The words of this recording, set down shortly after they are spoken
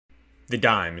The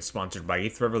Dime is sponsored by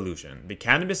Eighth Revolution. The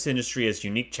cannabis industry has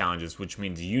unique challenges, which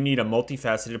means you need a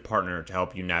multifaceted partner to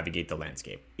help you navigate the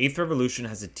landscape. Eighth Revolution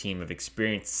has a team of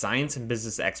experienced science and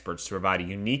business experts to provide a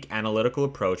unique analytical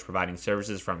approach, providing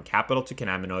services from capital to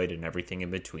cannabinoid and everything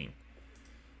in between.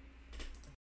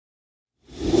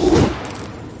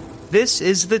 This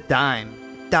is The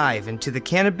Dime. Dive into the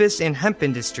cannabis and hemp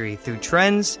industry through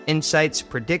trends, insights,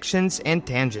 predictions, and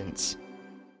tangents.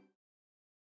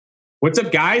 What's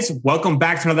up, guys? Welcome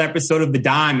back to another episode of The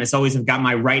Dime. As always, I've got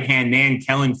my right-hand man,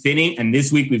 Kellen Finney, and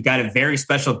this week we've got a very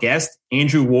special guest,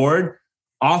 Andrew Ward,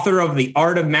 author of The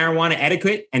Art of Marijuana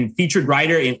Etiquette and featured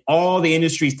writer in all the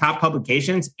industry's top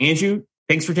publications. Andrew,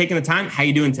 thanks for taking the time. How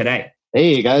you doing today?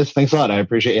 Hey, guys. Thanks a lot. I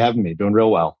appreciate you having me. Doing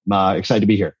real well. I'm excited to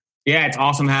be here. Yeah, it's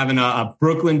awesome having a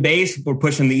Brooklyn base. We're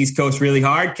pushing the East Coast really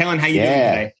hard. Kellen, how you doing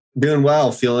today? Doing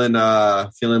well. Feeling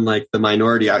like the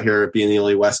minority out here, being the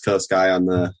only West Coast guy on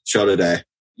the show today.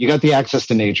 You got the access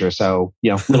to nature, so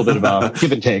a little bit of a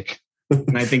give and take.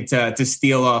 And I think to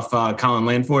steal off Colin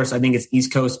Landforce, I think it's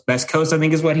East Coast, West Coast, I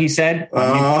think is what he said.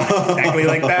 Exactly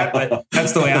like that, but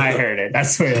that's the way I heard it.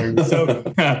 That's the way I heard it.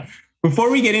 So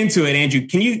before we get into it, Andrew,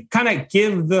 can you kind of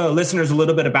give the listeners a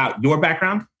little bit about your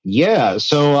background? Yeah.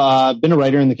 So I've been a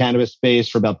writer in the cannabis space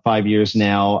for about 5 years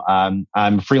now. I'm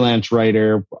a freelance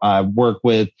writer. I work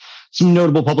with some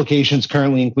notable publications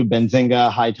currently include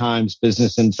Benzinga, High Times,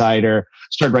 Business Insider.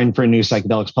 Started writing for a new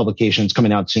psychedelics publication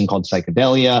coming out soon called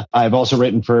Psychedelia. I've also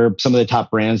written for some of the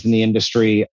top brands in the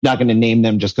industry. Not going to name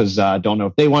them just because I don't know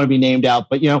if they want to be named out,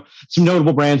 but some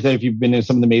notable brands that if you've been in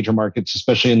some of the major markets,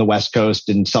 especially in the West Coast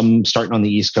and some starting on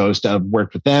the East Coast, I've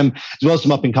worked with them, as well as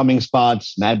some up and coming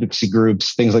spots, some advocacy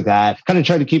groups, things like that. Kind of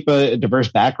try to keep a diverse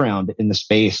background in the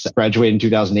space. Graduated in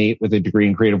 2008 with a degree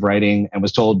in creative writing and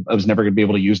was told I was never going to be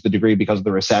able to use the degree because of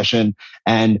the recession,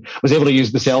 and was able to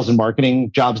use the sales and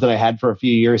marketing jobs that I had for a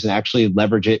few years and actually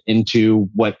leverage it into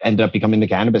what ended up becoming the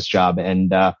cannabis job.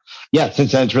 And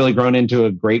since then it's really grown into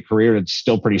a great career. It's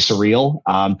still pretty surreal.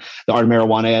 The Art of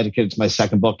Marijuana Etiquette, it's my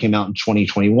second book, came out in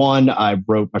 2021. I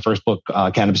wrote my first book,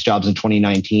 Cannabis Jobs, in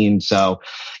 2019. So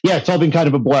it's all been kind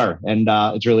of a blur, and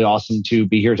it's really awesome to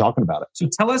be here talking about it. So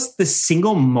tell us the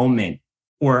single moment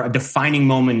or a defining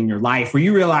moment in your life where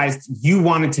you realized you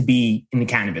wanted to be in the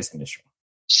cannabis industry.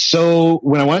 So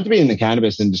when I wanted to be in the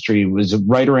cannabis industry, it was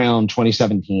right around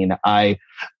 2017. I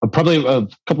probably a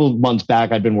couple of months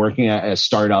back, I'd been working at a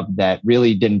startup that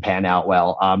really didn't pan out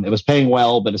well. It was paying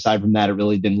well, but aside from that, it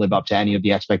really didn't live up to any of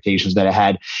the expectations that I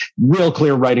had. Real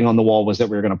clear writing on the wall was that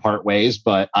we were going to part ways,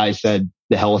 but I said,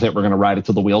 the hell with it. We're going to ride it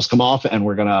till the wheels come off, and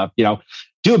we're going to,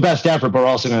 do a best effort, but we're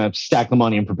also going to stack the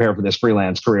money and prepare for this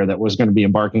freelance career that was going to be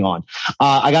embarking on.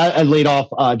 I got laid off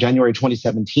January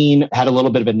 2017, had a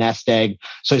little bit of a nest egg.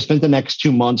 So I spent the next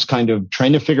 2 months kind of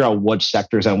trying to figure out what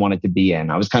sectors I wanted to be in.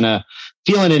 I was kind of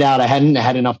feeling it out. I hadn't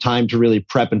had enough time to really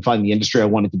prep and find the industry I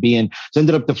wanted to be in. So I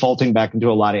ended up defaulting back into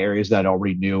a lot of areas that I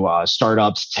already knew,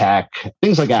 startups, tech,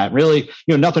 things like that. Really,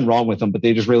 nothing wrong with them, but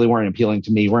they just really weren't appealing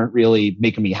to me, weren't really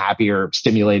making me happy or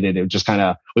stimulated. It just kind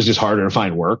of was just harder to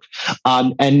find work.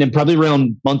 And then probably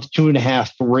around month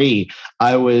 2.5, 3,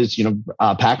 I was,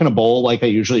 packing a bowl like I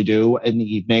usually do in the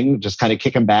evening, just kind of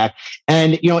kicking back.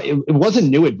 And, it wasn't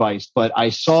new advice, but I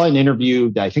saw an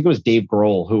interview that I think it was Dave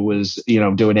Grohl who was,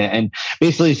 doing it. And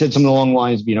basically said something along the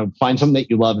lines of, find something that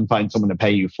you love and find someone to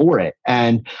pay you for it.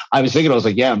 And I was thinking, I was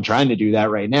like, yeah, I'm trying to do that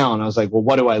right now. And I was like, well,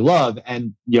 what do I love?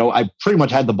 And, I pretty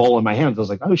much had the bowl in my hands. I was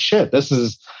like, oh shit, this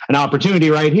is an opportunity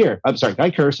right here. I'm sorry. Can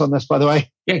I curse on this, by the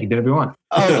way? Yeah, you can do whatever you want.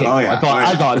 Okay. Oh, yeah.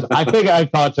 I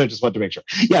thought so. Just wanted to make sure.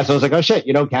 Yeah. So I was like, oh shit,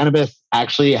 cannabis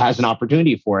actually has an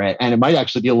opportunity for it, and it might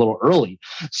actually be a little early.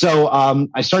 So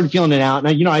I started feeling it out,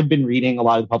 and I'd been reading a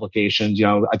lot of the publications.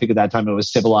 I think at that time it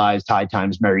was Civilized, High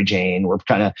Times, Mary Jane were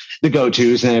kind of the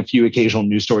go-tos, and a few occasional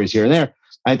news stories here and there.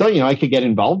 I thought, I could get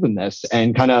involved in this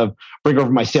and kind of bring over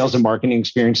my sales and marketing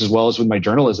experience as well as with my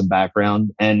journalism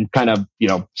background and kind of,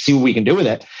 see what we can do with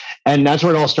it. And that's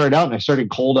where it all started out. And I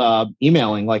started cold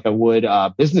emailing like I would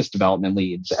business development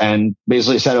leads, and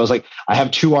basically said, I was like, I have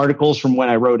 2 articles from when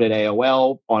I wrote at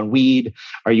AOL on weed.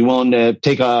 Are you willing to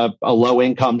take a low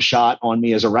income shot on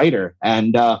me as a writer?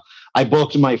 And I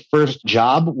booked my first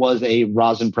job was a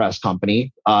rosin press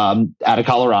company out of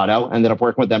Colorado. Ended up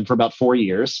working with them for about 4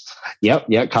 years.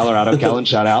 Yep, Colorado, Kellen,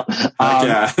 shout out.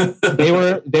 They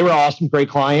were awesome, great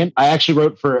client. I actually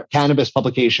wrote for a cannabis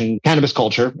publication, Cannabis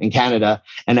Culture in Canada,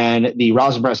 and then the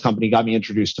rosin press company got me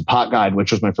introduced to Pot Guide,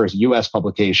 which was my first U.S.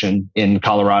 publication in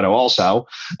Colorado, also,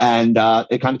 and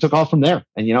it kind of took off from there.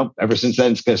 And ever since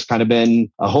then, it's just kind of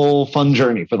been a whole fun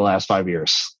journey for the last 5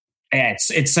 years. Yeah,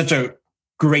 it's such a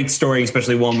great story,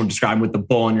 especially one we're describing with the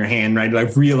bowl in your hand, right?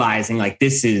 Like realizing like,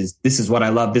 this is what I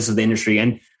love. This is the industry.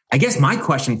 And I guess my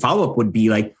question follow-up would be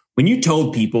like, when you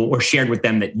told people or shared with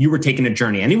them that you were taking a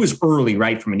journey, and it was early,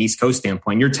 right? From an East Coast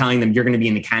standpoint, you're telling them you're going to be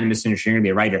in the cannabis industry, you're going to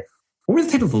be a writer. What were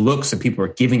the type of looks that people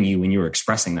were giving you when you were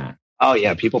expressing that? Oh,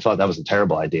 yeah. People thought that was a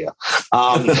terrible idea.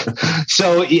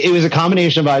 So it was a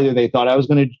combination of either they thought I was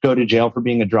going to go to jail for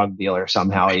being a drug dealer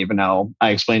somehow, even though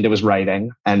I explained it was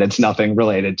writing and it's nothing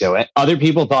related to it. Other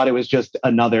people thought it was just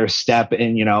another step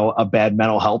in, a bad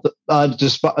mental health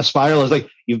spiral. It's like,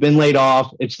 you've been laid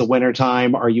off. It's the winter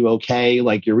time. Are you okay?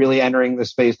 Like, you're really entering the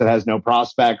space that has no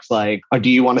prospects. Like, or do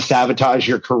you want to sabotage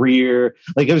your career?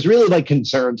 Like, it was really like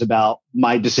concerns about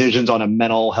my decisions on a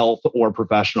mental health or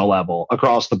professional level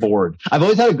across the board. I've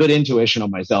always had a good intuition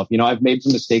on myself. I've made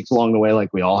some mistakes along the way,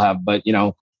 like we all have, but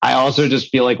I also just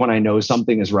feel like when I know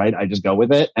something is right, I just go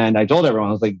with it. And I told everyone,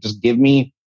 I was like, just give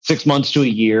me 6 months to a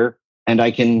year and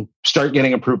I can start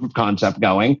getting a proof of concept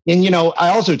going. And, I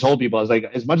also told people, I was like,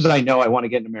 as much as I know I want to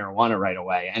get into marijuana right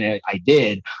away, and I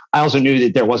did, I also knew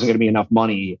that there wasn't going to be enough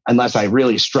money unless I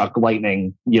really struck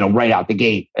lightning, right out the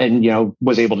gate and,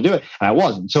 was able to do it. And I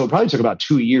wasn't. So it probably took about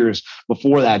 2 years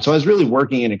before that. So I was really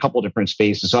working in a couple of different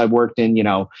spaces. So I worked in,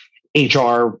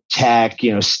 HR, tech,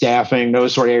 staffing,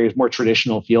 those sort of areas, more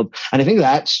traditional field. And I think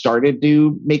that started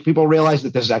to make people realize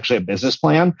that this is actually a business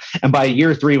plan. And by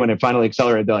year 3, when it finally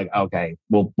accelerated, they're like, okay,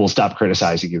 we'll stop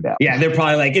criticizing you now. Yeah. They're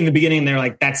probably like, in the beginning, they're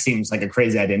like, that seems like a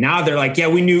crazy idea. Now they're like, yeah,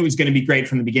 we knew it was going to be great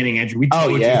from the beginning, Andrew. We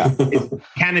told you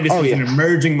cannabis was an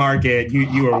emerging market.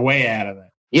 You were way out of it.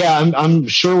 Yeah, I'm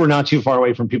sure we're not too far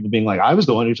away from people being like, I was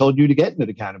the one who told you to get into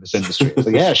the cannabis industry. It's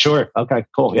like, yeah, sure. Okay,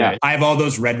 cool. Yeah. I have all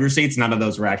those red receipts. None of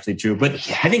those were actually true. But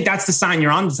I think that's the sign you're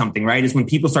onto something, right? Is when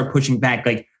people start pushing back,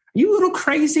 like, are you a little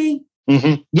crazy?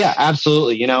 Mm-hmm. Yeah,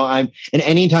 absolutely. And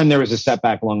anytime there was a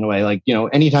setback along the way, like,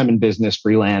 anytime in business,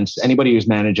 freelance, anybody who's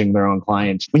managing their own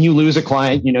clients, when you lose a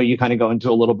client, you kind of go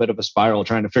into a little bit of a spiral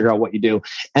trying to figure out what you do.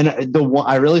 And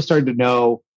I really started to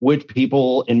know which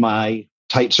people in my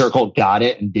tight circle got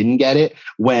it and didn't get it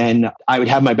when I would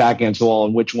have my back against the wall,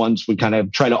 and which ones would kind of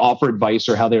try to offer advice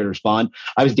or how they would respond.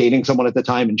 I was dating someone at the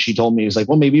time and she told me, it's like,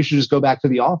 well, maybe you should just go back to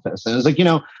the office. And I was like,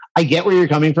 I get where you're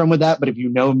coming from with that, but if you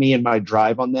know me and my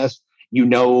drive on this,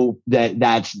 that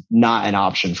that's not an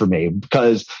option for me,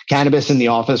 because cannabis in the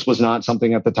office was not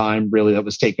something at the time really that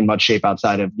was taking much shape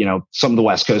outside of, some of the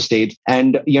West Coast states.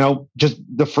 And, just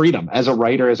the freedom as a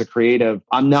writer, as a creative,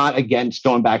 I'm not against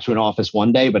going back to an office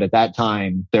one day, but at that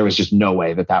time, there was just no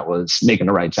way that was making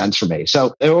the right sense for me.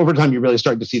 So over time, you really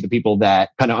start to see the people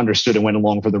that kind of understood and went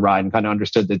along for the ride and kind of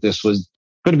understood that this was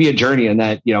going to be a journey and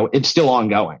that, it's still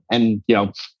ongoing. And,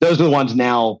 those are the ones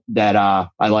now that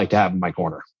I like to have in my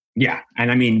corner. Yeah.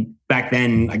 And I mean, back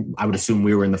then, I would assume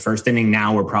we were in the first inning.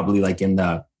 Now we're probably like in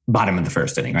the bottom of the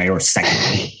first inning, right? Or second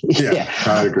inning. Yeah,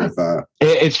 I agree with that.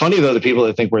 It's funny, though, the people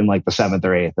that think we're in like the 7th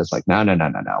or 8th, it's like, no.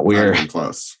 We're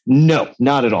close. No,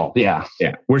 not at all. Yeah.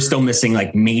 We're still missing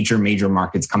like major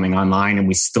markets coming online. And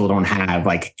we still don't have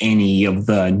like any of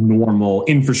the normal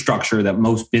infrastructure that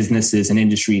most businesses and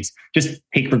industries just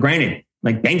take for granted,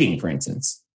 like banking, for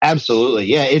instance. Absolutely.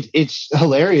 Yeah. It's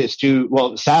hilarious too.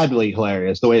 Well, sadly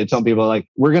hilarious the way that some people are like,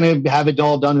 we're going to have it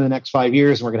all done in the next 5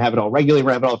 years and we're going to have it all regulated.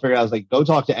 We're going to have it all figured out. I was like, go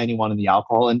talk to anyone in the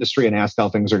alcohol industry and ask how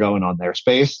things are going on their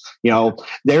space.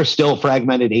 They're still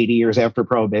fragmented 80 years after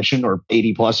prohibition or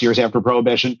 80 plus years after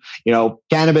prohibition.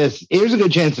 Cannabis, there's a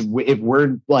good chance if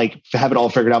we're like have it all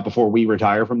figured out before we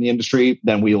retire from the industry,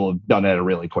 then we will have done it at a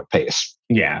really quick pace.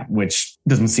 Yeah, which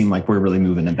doesn't seem like we're really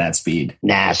moving at that speed.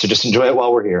 Nah, so just enjoy it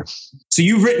while we're here. So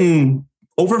you've written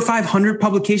over 500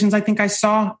 publications, I think I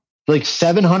saw. Like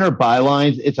 700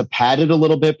 bylines. It's padded a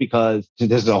little bit because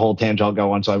this is a whole tangent I'll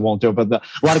go on, so I won't do it. But a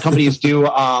lot of companies do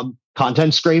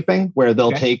content scraping, where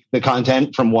they'll take the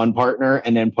content from one partner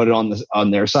and then put it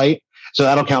on their site. So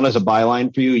that'll count as a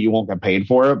byline for you. You won't get paid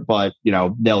for it, but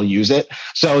they'll use it.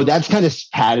 So that's kind of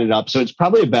padded up. So it's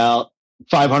probably about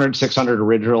 500, 600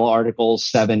 original articles,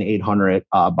 700, 800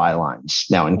 bylines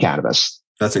now in cannabis.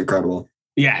 That's incredible.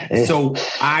 Yeah. So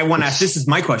I want to ask, this is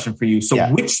my question for you. So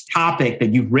which topic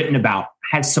that you've written about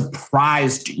has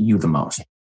surprised you the most?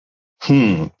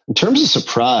 In terms of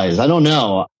surprise, I don't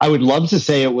know. I would love to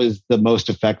say it was the most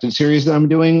effective series that I'm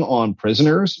doing on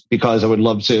prisoners, because I would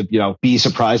love to, be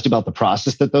surprised about the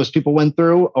process that those people went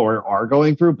through or are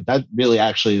going through. But that really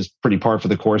actually is pretty par for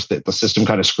the course, that the system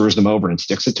kind of screws them over and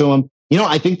sticks it to them.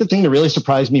 I think the thing that really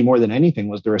surprised me more than anything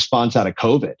was the response out of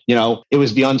COVID. It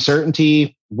was the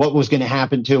uncertainty. What was going to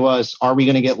happen to us? Are we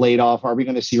going to get laid off? Are we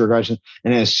going to see regression?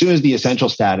 And as soon as the essential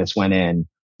status went in,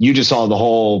 you just saw the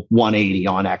whole 180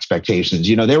 on expectations.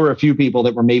 There were a few people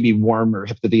that were maybe warm or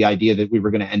hip to the idea that we were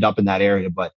going to end up in that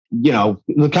area. But, kind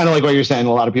of like what you're saying,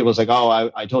 a lot of people was like, oh,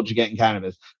 I told you get in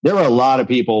cannabis. There were a lot of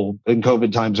people in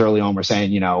COVID times early on were saying,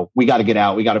 we got to get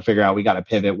out. We got to figure out, we got to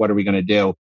pivot. What are we going to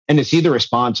do? And to see the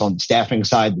response on the staffing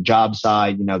side, the job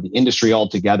side, the industry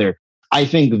altogether, I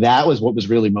think that was what was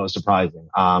really most surprising.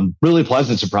 Really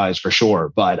pleasant surprise for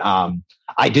sure. But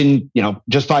I didn't,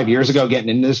 just 5 years ago getting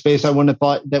into this space, I wouldn't have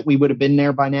thought that we would have been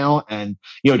there by now. And,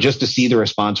 just to see the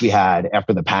response we had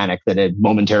after the panic that had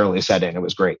momentarily set in, it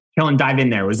was great. Kellen, dive in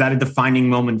there. Was that a defining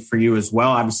moment for you as well?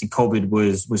 Obviously, COVID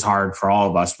was hard for all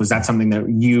of us. Was that something that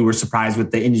you were surprised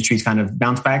with the industry's kind of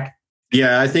bounce back?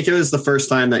 Yeah, I think it was the first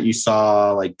time that you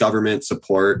saw like government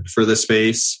support for the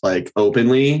space, like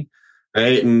openly.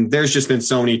 Right. And there's just been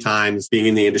so many times being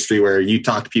in the industry where you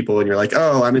talk to people and you're like,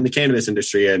 oh, I'm in the cannabis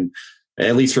industry. And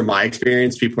at least from my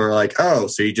experience, people are like, oh,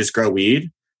 so you just grow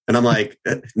weed? And I'm like,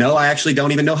 no, I actually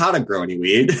don't even know how to grow any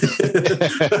weed.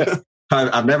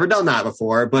 I've never done that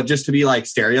before. But just to be like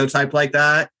stereotyped like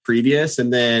that previous,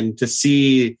 and then to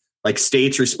see like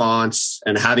states' response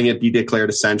and having it be declared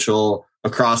essential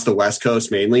across the West Coast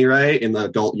mainly, right, in the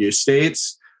adult use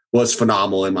states, was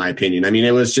phenomenal in my opinion. I mean,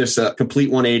 it was just a complete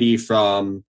 180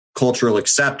 from cultural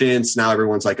acceptance. Now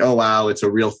everyone's like, oh, wow, it's a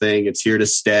real thing. It's here to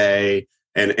stay.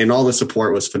 And all the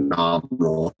support was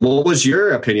phenomenal. What was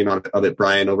your opinion of it,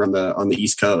 Brian, over on the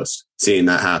East Coast, seeing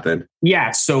that happen?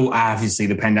 Yeah, so obviously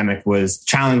the pandemic was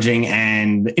challenging.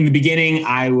 And in the beginning,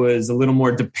 I was a little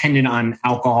more dependent on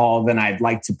alcohol than I'd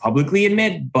like to publicly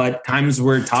admit. But times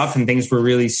were tough and things were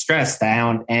really stressed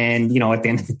out. And, at the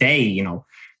end of the day,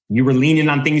 you were leaning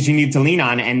on things you need to lean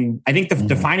on. And I think the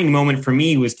defining moment for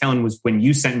me was when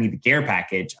you sent me the care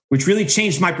package, which really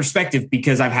changed my perspective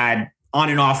because I've had on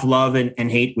and off love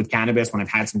and hate with cannabis when I've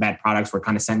had some bad products where it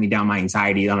kind of sent me down my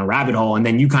anxiety on a rabbit hole. And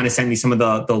then you kind of sent me some of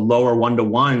the lower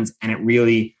 1-to-1s, and it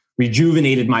really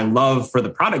rejuvenated my love for the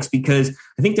products, because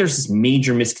I think there's this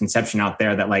major misconception out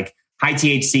there that like high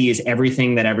THC is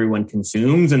everything that everyone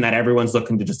consumes and that everyone's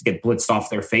looking to just get blitzed off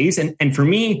their face. And for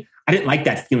me, I didn't like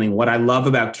that feeling. What I love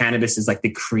about cannabis is like the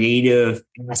creative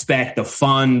aspect, the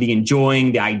fun, the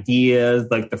enjoying, the ideas,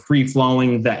 like the free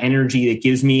flowing, the energy it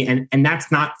gives me. And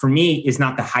that's not, for me, is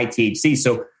not the high THC.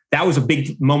 So that was a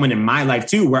big moment in my life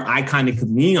too, where I kind of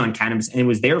could lean on cannabis, and it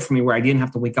was there for me where I didn't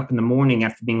have to wake up in the morning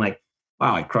after being like,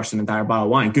 wow, I crushed an entire bottle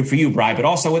of wine. Good for you, Bri, but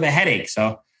also with a headache. So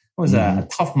it was a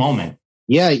tough moment.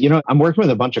 Yeah, I'm working with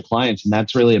a bunch of clients, and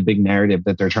that's really a big narrative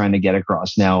that they're trying to get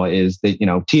across now is that,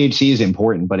 THC is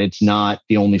important, but it's not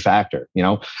the only factor.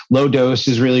 Low dose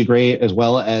is really great, as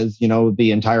well as,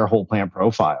 the entire whole plant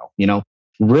profile.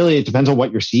 Really, it depends on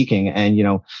what you're seeking. And,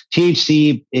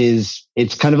 THC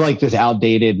it's kind of like this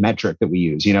outdated metric that we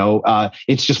use.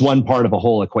 It's just one part of a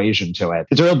whole equation to it.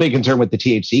 It's a real big concern with the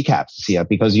THC caps to see it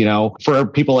because, for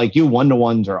people like you,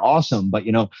 1-to-1s are awesome. But,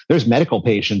 there's medical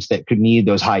patients that could need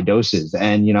those high doses.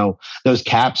 And, those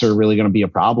caps are really going to be a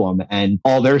problem. And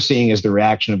all they're seeing is the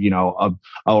reaction of,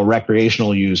 a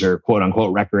recreational user, quote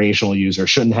unquote, recreational user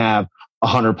shouldn't have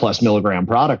 100+ milligram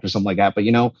product or something like that. But,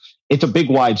 it's a big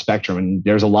wide spectrum, and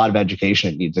there's a lot of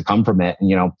education that needs to come from it.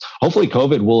 And, hopefully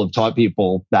COVID will have taught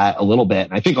people that a little bit.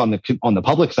 And I think on the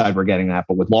public side, we're getting that,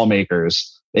 but with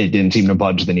lawmakers, it didn't seem to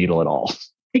budge the needle at all. I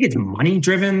think it's money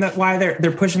driven that why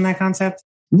they're pushing that concept.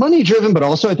 Money driven, but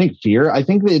also I think fear. I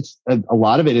think that it's a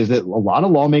lot of it is that a lot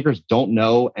of lawmakers don't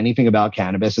know anything about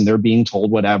cannabis, and they're being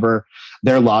told whatever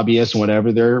their lobbyists and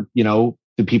whatever their, the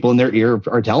people in their ear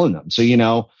are telling them. So,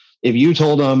 if you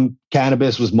told them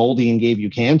cannabis was moldy and gave you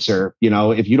cancer,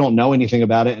 if you don't know anything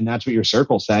about it and that's what your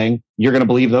circle's saying, you're going to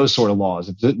believe those sort of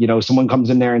laws. If, someone comes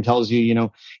in there and tells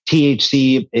you,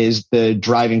 THC is the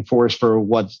driving force for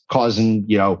what's causing,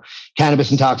 cannabis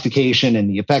intoxication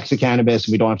and the effects of cannabis,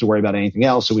 and we don't have to worry about anything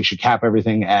else, so we should cap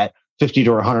everything at 50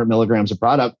 to 100 milligrams of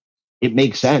product. It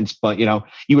makes sense. But,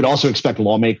 you would also expect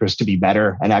lawmakers to be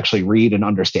better and actually read and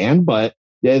understand. But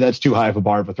yeah, that's too high of a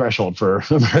bar of a threshold for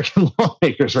American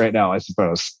lawmakers right now, I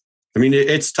suppose. I mean,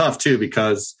 it's tough too,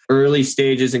 because early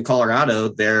stages in Colorado,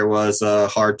 there was a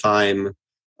hard time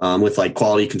with like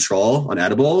quality control on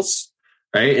edibles,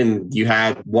 right? And you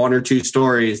had 1 or 2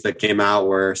 stories that came out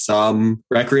where some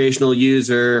recreational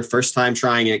user, first time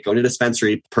trying it, going to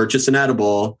dispensary, purchased an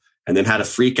edible, and then had a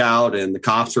freak out, and the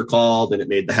cops were called, and it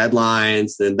made the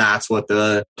headlines. Then that's what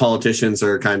the politicians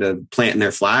are kind of planting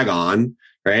their flag on.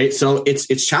 Right. So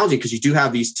it's challenging because you do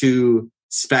have these two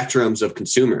spectrums of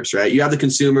consumers, right? You have the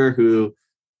consumer who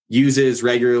uses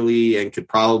regularly and could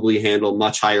probably handle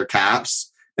much higher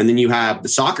caps. And then you have the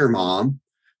soccer mom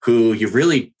who you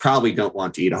really probably don't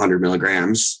want to eat 100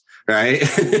 milligrams. right?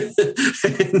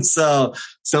 And so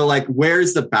like,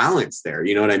 where's the balance there?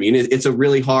 You know what I mean? It's a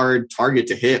really hard target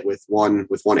to hit with one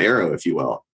arrow, if you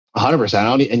will. 100%. I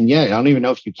don't even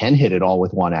know if you can hit it all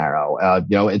with one arrow.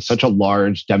 It's such a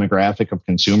large demographic of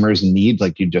consumers and needs,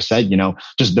 like you just said,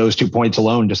 just those 2 points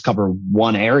alone just cover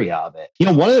one area of it.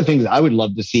 One of the things I would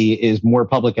love to see is more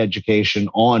public education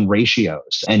on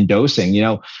ratios and dosing.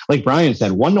 Like Brian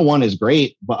said, 1-to-1 is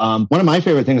great. But one of my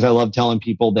favorite things I love telling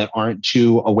people that aren't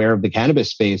too aware of the cannabis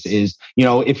space is,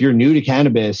 if you're new to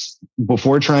cannabis,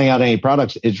 before trying out any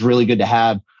products, it's really good to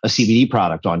have a CBD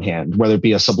product on hand, whether it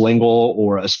be a sublingual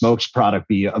or a smoked product,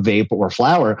 be a vape or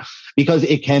flower, because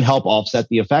it can help offset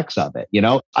the effects of it.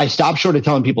 I stop short of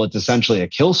telling people it's essentially a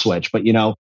kill switch, but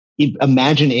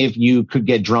imagine if you could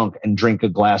get drunk and drink a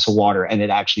glass of water and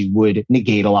it actually would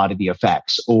negate a lot of the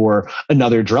effects, or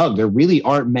another drug. There really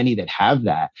aren't many that have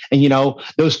that. And,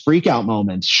 those freak out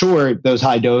moments, sure, those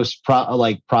high dose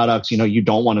products, you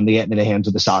don't want them to get into the hands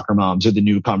of the soccer moms or the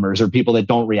newcomers or people that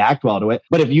don't react well to it.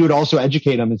 But if you would also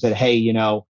educate them and said, hey,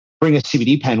 bring a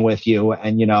CBD pen with you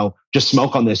and, just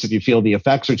smoke on this if you feel the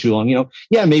effects are too long,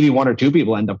 maybe 1 or 2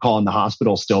 people end up calling the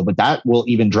hospital still, but that will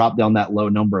even drop down that low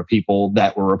number of people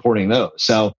that were reporting those.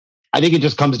 So I think it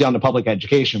just comes down to public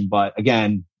education. But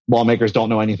again, lawmakers don't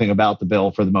know anything about the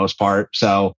bill for the most part.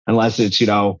 So unless it's,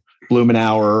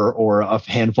 Blumenauer or a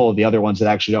handful of the other ones that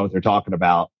actually know what they're talking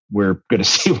about, we're going to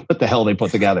see what the hell they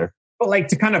put together. But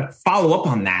to kind of follow up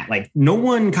on that, no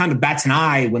one kind of bats an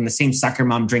eye when the same soccer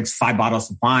mom drinks 5 bottles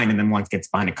of wine and then once gets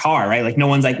behind a car, right? No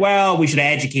one's like, well, we should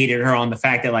have educated her on the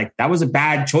fact that that was a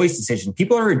bad choice decision.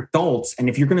 People are adults. And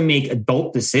if you're going to make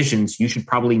adult decisions, you should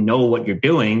probably know what you're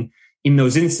doing in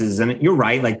those instances. And you're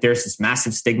right. There's this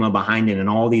massive stigma behind it and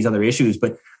all these other issues.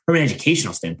 But from an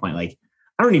educational standpoint,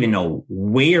 I don't even know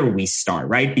where we start,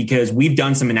 right? Because we've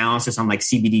done some analysis on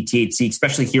CBD, THC,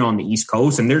 especially here on the East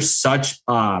Coast. And there's such,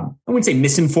 I wouldn't say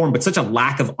misinformed, but such a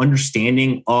lack of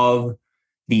understanding of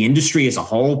the industry as a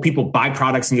whole. People buy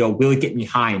products and go, will it get me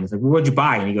high? And it's like, well, what'd you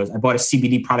buy? And he goes, I bought a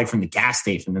CBD product from the gas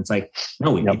station. And it's like,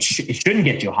 no, it shouldn't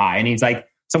get you high. And he's like,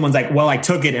 someone's like, well, I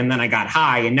took it and then I got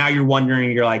high. And now you're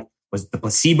wondering, you're like, was it the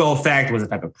placebo effect? Was it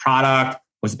the type of product?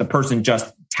 Was it the person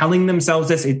just telling themselves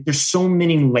this? There's so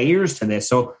many layers to this.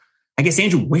 So I guess,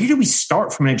 Andrew, where do we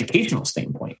start from an educational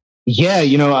standpoint? Yeah,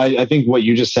 I think what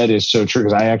you just said is so true,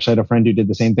 because I actually had a friend who did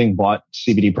the same thing, bought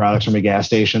CBD products from a gas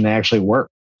station. They actually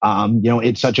work.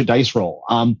 It's such a dice roll.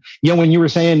 When you were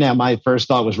saying that, my first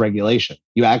thought was regulation.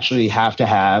 You actually have to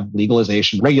have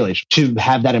legalization, regulation to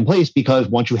have that in place, because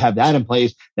once you have that in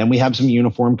place, then we have some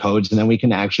uniform codes and then we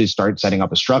can actually start setting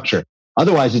up a structure.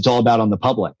 Otherwise, it's all about on the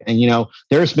public. And,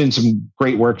 there's been some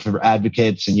great work for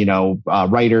advocates and,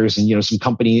 writers and, some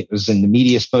companies in the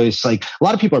media space. A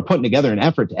lot of people are putting together an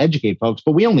effort to educate folks,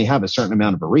 but we only have a certain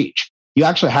amount of a reach. You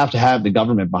actually have to have the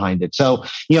government behind it. So,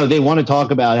 they want to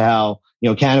talk about how,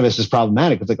 cannabis is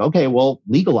problematic. It's like, okay, well,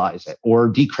 legalize it or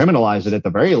decriminalize it at the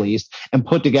very least, and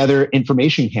put together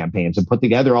information campaigns and put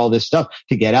together all this stuff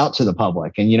to get out to the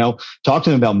public and, talk to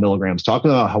them about milligrams, talk to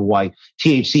them about why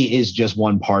THC is just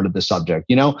one part of the subject.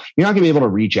 You're not going to be able to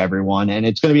reach everyone, and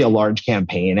it's going to be a large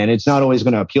campaign, and it's not always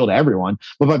going to appeal to everyone.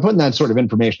 But by putting that sort of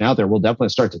information out there, we'll definitely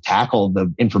start to tackle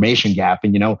the information gap.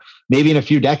 And, maybe in a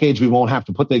few decades, we won't have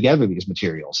to put together these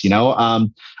materials.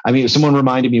 Someone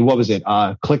reminded me, what was it?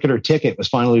 Click It or Ticket was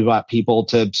finally got people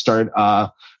to start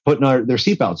putting their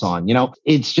seatbelts on.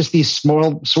 It's just these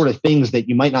small sort of things that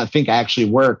you might not think actually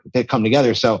work that come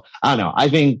together. So I don't know. I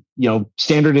think,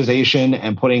 standardization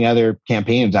and putting other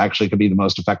campaigns actually could be the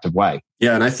most effective way.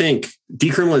 Yeah. And I think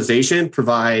decriminalization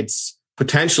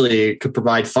could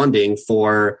provide funding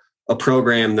for a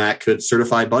program that could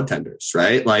certify bud tenders,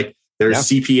 right? There's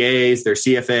CPAs, there's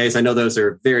CFAs. I know those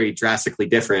are very drastically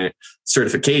different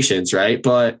certifications, right?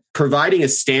 But providing a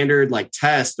standard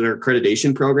test or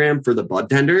accreditation program for the bud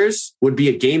tenders would be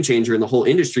a game changer in the whole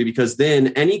industry, because then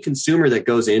any consumer that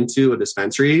goes into a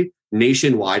dispensary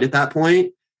nationwide at that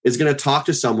point is going to talk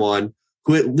to someone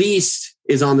who at least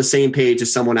is on the same page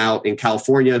as someone out in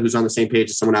California, who's on the same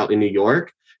page as someone out in New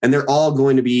York. And they're all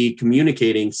going to be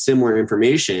communicating similar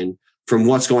information from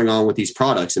what's going on with these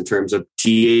products in terms of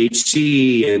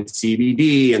THC and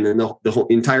CBD, and then the whole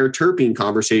entire terpene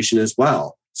conversation as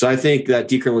well. So I think that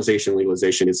decriminalization and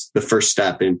legalization is the first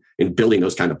step in building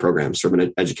those kind of programs from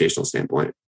an educational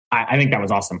standpoint. I think that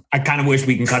was awesome. I kind of wish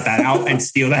we can cut that out and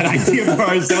steal that idea for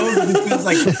ourselves.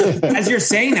 As you're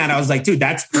saying that, I was like, dude,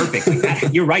 that's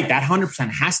perfect. You're right. That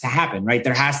 100% has to happen, right?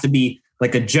 There has to be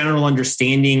a general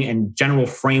understanding and general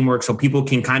framework so people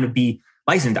can kind of be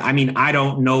licensed. I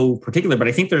don't know particular, but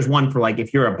I think there's one for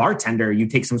if you're a bartender, you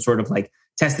take some sort of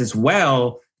test as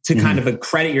well to kind of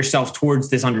accredit yourself towards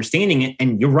this understanding.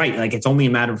 And you're right. Like it's only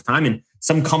a matter of time. And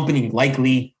some company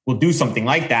likely will do something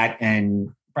like that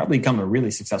and probably become a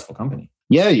really successful company.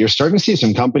 Yeah, you're starting to see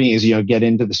some companies, get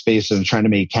into the space of trying to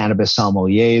make cannabis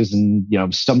sommeliers and,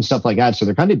 some stuff like that. So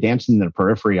they're kind of dancing in the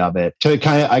periphery of it. So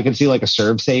I can see like a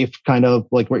serve safe kind of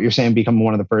like what you're saying, become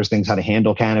one of the first things, how to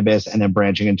handle cannabis, and then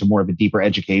branching into more of a deeper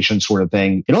education sort of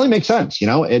thing. It only makes sense.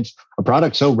 It's a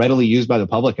product so readily used by the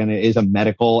public, and it is a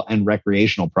medical and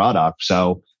recreational product.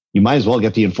 So you might as well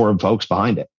get the informed folks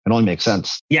behind it. It only makes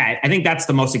sense. Yeah, I think that's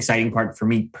the most exciting part for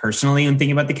me personally when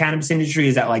thinking about the cannabis industry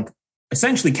is that like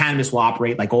essentially cannabis will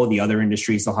operate like all the other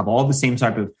industries. They'll have all the same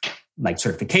type of like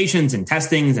certifications and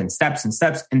testings and steps.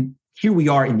 And here we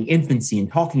are in the infancy and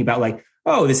talking about like,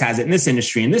 oh, this has it in this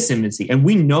industry and this infancy. And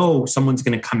we know someone's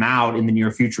going to come out in the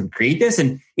near future and create this.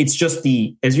 And it's just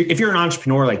if you're an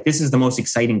entrepreneur, like this is the most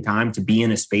exciting time to be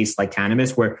in a space like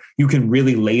cannabis where you can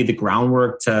really lay the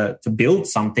groundwork to build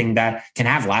something that can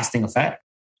have lasting effect.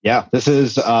 Yeah, this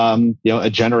is a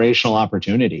generational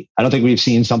opportunity. I don't think we've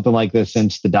seen something like this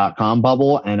since the .com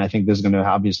bubble, and I think this is going to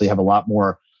obviously have a lot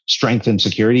more strength and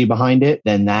security behind it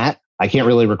than that. I can't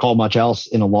really recall much else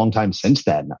in a long time since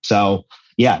then. So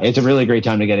yeah, it's a really great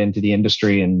time to get into the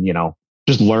industry and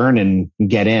just learn and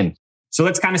get in. So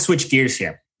let's kind of switch gears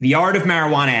here. The Art of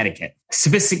Marijuana Etiquette, a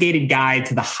sophisticated guide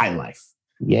to the high life.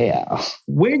 Yeah.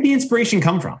 Where did the inspiration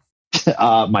come from?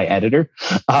 My editor.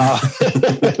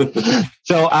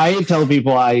 So I tell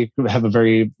people I have a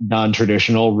very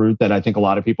non-traditional route that I think a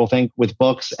lot of people think with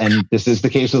books. And this is the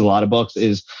case with a lot of books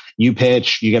is you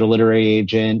pitch, you get a literary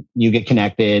agent, you get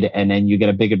connected, and then you get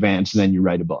a big advance, and then you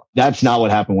write a book. That's not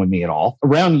what happened with me at all.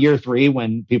 Around year 3,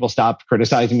 when people stopped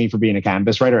criticizing me for being a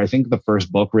cannabis writer, I think the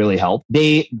first book really helped.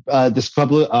 My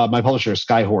publisher,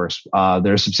 Skyhorse,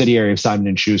 they're a subsidiary of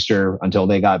Simon & Schuster until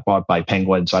they got bought by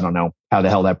Penguin. So I don't know how the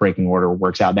hell that breaking order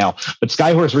works out now. But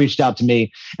Skyhorse reached out to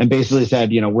me and basically said,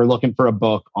 we're looking for a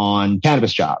book on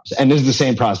cannabis jobs. And this is the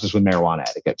same process with marijuana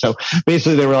etiquette. So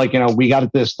basically they were like, we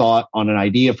got this thought on an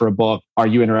idea for a book. Are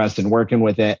you interested in working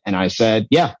with it? And I said,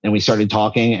 yeah. And we started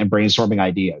talking and brainstorming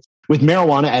ideas. With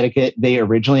marijuana etiquette, they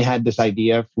originally had this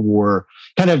idea for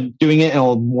kind of doing it in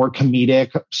a more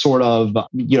comedic sort of,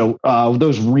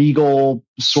 those regal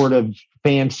sort of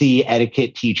fancy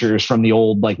etiquette teachers from the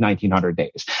old 1900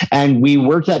 days. And we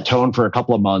worked that tone for a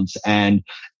couple of months. And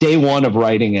day one of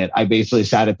writing it, I basically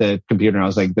sat at the computer and I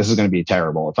was like, this is going to be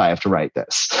terrible if I have to write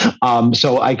this.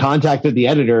 So I contacted the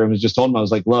editor and was just told him, I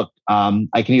was like, look,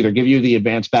 I can either give you the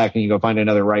advance back and you go find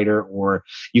another writer, or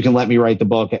you can let me write the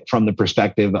book from the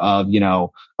perspective of,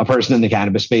 a person in the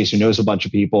cannabis space who knows a bunch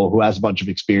of people, who has a bunch of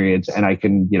experience. And I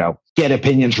can, get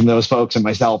opinions from those folks and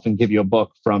myself and give you a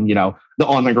book from, the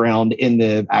on the ground in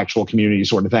the actual community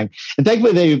sort of thing. And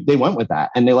thankfully they went with that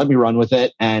and they let me run with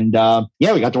it. And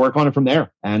we got to work on it from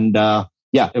there. And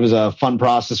it was a fun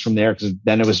process from there, because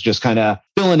then it was just kind of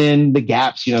filling in the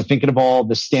gaps, thinking of all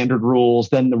the standard rules,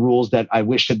 then the rules that I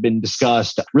wish had been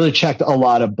discussed. Really checked a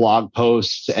lot of blog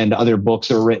posts and other books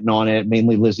that were written on it,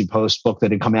 mainly Lizzie Post's book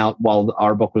that had come out while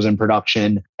our book was in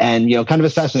production, and, kind of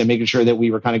assessing it, making sure that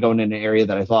we were kind of going in an area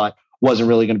that I thought wasn't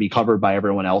really going to be covered by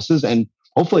everyone else's. And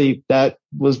hopefully that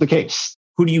was the case.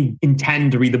 Who do you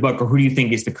intend to read the book, or who do you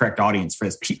think is the correct audience for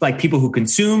this? Like people who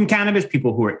consume cannabis,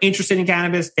 people who are interested in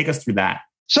cannabis? Take us through that.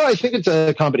 So I think it's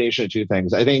a combination of two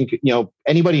things. I think,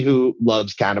 anybody who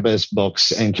loves cannabis,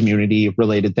 books, and community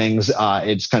related things,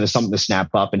 it's kind of something to snap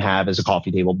up and have as a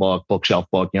coffee table book, bookshelf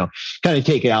book, kind of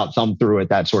take it out, thumb through it,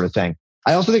 that sort of thing.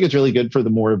 I also think it's really good for the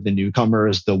more of the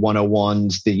newcomers, the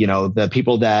 101s, the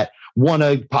people that want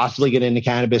to possibly get into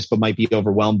cannabis, but might be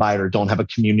overwhelmed by it or don't have a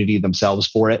community themselves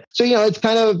for it. So, it's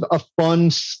kind of a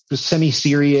fun,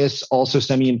 semi-serious, also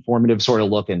semi-informative sort of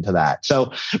look into that.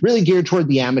 So really geared toward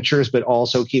the amateurs, but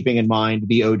also keeping in mind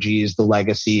the OGs, the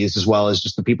legacies, as well as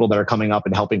just the people that are coming up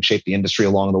and helping shape the industry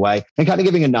along the way, and kind of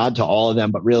giving a nod to all of them,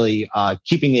 but really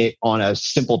keeping it on a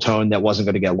simple tone that wasn't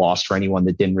going to get lost for anyone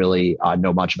that didn't really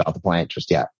know much about the plant just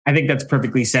yet. I think that's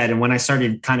perfectly said. And when I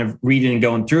started kind of reading and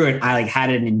going through it, I had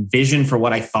an envision for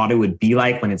what I thought it would be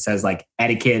like when it says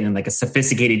etiquette and a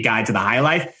sophisticated guide to the high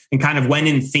life, and kind of went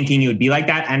in thinking it would be like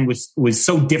that, and was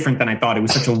so different than I thought. It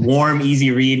was such a warm,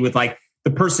 easy read with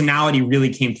the personality really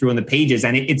came through on the pages.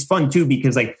 And it's fun too,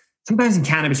 because sometimes in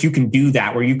cannabis, you can do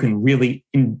that where you can really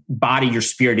embody your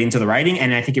spirit into the writing.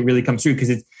 And I think it really comes through because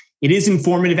it is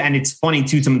informative, and it's funny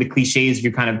too. Some of the cliches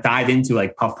you kind of dive into,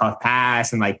 like puff, puff,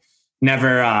 pass, and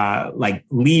like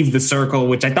leave the circle,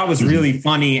 which I thought was really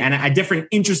funny and a different,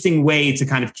 interesting way to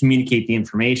kind of communicate the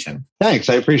information. Thanks.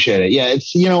 I appreciate it. Yeah.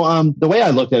 It's, the way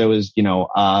I looked at it was,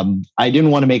 I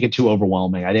didn't want to make it too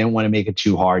overwhelming. I didn't want to make it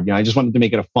too hard. I just wanted to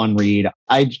make it a fun read.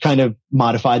 I kind of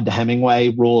modified the Hemingway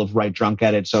rule of write drunk,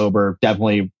 edit sober,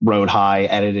 definitely wrote high,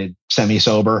 edited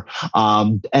semi-sober.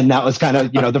 And that was kind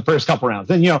of, the first couple rounds.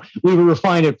 Then, we would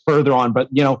refine it further on. But,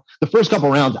 the first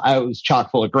couple rounds, I was chock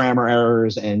full of grammar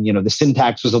errors. And, the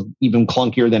syntax was even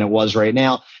clunkier than it was right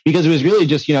now, because it was really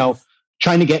just,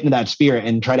 trying to get into that spirit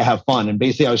and try to have fun. And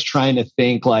basically, I was trying to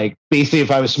think like, basically, if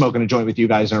I was smoking a joint with you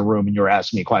guys in a room and you were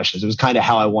asking me questions, it was kind of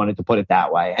how I wanted to put it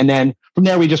that way. And then from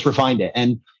there, we just refined it.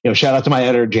 And, shout out to my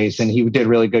editor, Jason. He did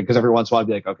really good, because every once in a while I'd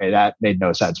be like, okay, that made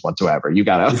no sense whatsoever. You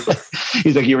gotta,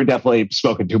 he's like, you were definitely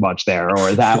smoking too much there.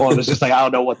 Or that one was just like, I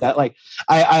don't know what that, like,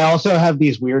 I also have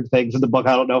these weird things in the book.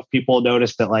 I don't know if people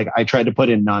noticed that, like, I tried to put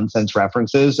in nonsense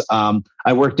references.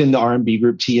 I worked in the R&B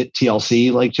group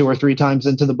TLC like 2 or 3 times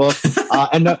into the book.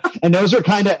 And those are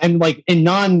kind of, and like in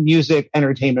non-music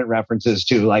entertainment references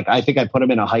too. Like, I think I put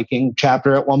them in a hiking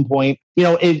chapter at one point.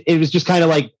 It was just kind of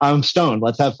like, I'm stoned.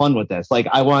 Let's have fun with this. Like,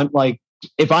 I want, like,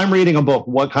 if I'm reading a book,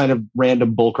 what kind of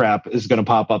random bullcrap is going to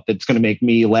pop up that's going to make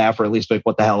me laugh, or at least like,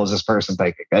 what the hell is this person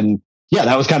thinking? And yeah,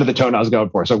 that was kind of the tone I was going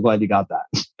for. So I'm glad you got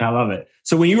that. I love it.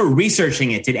 So when you were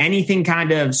researching it, did anything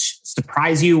kind of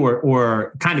surprise you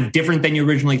or kind of different than you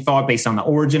originally thought based on the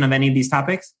origin of any of these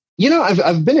topics?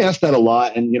 I've been asked that a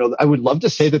lot, and, I would love to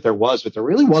say that there was, but there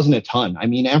really wasn't a ton. I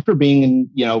mean, after being,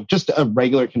 just a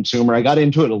regular consumer, I got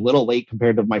into it a little late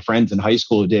compared to my friends in high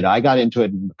school who did. I got into it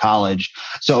in college.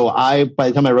 So by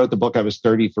the time I wrote the book, I was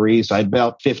 33. So I had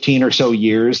about 15 or so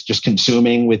years just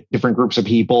consuming with different groups of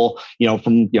people,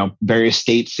 from, various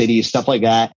states, cities, stuff like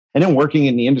that. And then working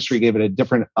in the industry gave it a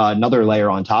different, another layer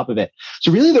on top of it.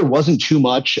 So really there wasn't too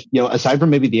much, aside from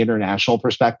maybe the international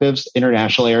perspectives,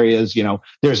 international areas,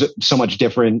 there's so much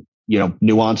different,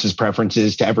 nuances,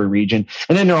 preferences to every region.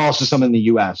 And then there are also some in the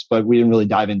US, but we didn't really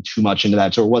dive in too much into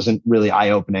that. So it wasn't really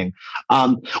eye-opening.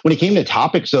 When it came to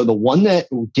topics, though, the one that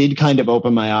did kind of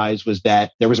open my eyes was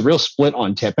that there was a real split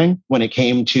on tipping when it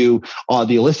came to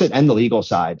the illicit and the legal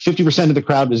side. 50% of the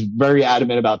crowd was very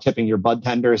adamant about tipping your bud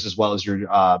tenders as well as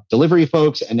your delivery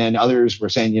folks. And then others were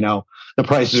saying, the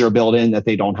prices are built in that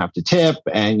they don't have to tip,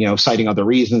 and, citing other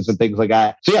reasons and things like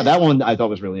that. So yeah, that one I thought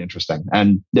was really interesting,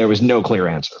 and there was no clear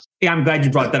answer. Yeah, I'm glad you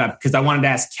brought that up, because I wanted to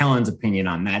ask Kellen's opinion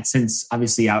on that, since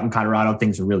obviously out in Colorado,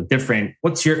 things are really different.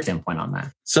 What's your standpoint on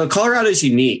that? So Colorado is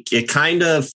unique. It kind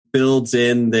of builds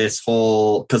in this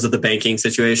whole, because of the banking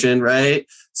situation, right?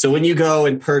 So when you go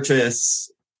and purchase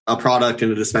a product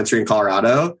in a dispensary in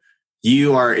Colorado,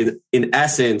 you are in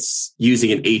essence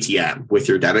using an ATM with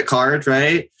your debit card,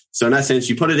 right? So in essence,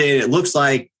 you put it in, it looks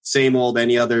like same old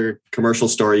any other commercial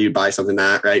store you buy something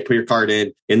at, right? Put your card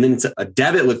in, and then it's a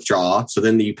debit withdrawal. So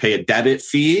then you pay a debit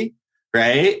fee,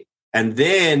 right? And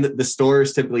then the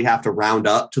stores typically have to round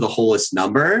up to the wholest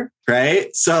number,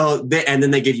 right? So and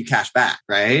then they give you cash back,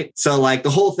 right? So like the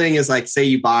whole thing is like, say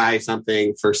you buy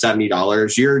something for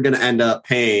 $70, you're going to end up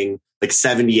paying like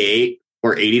 $78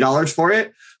 or $80 for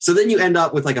it. So then you end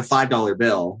up with like a $5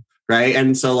 bill. Right.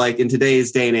 And so like in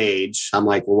today's day and age, I'm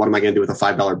like, well, what am I going to do with a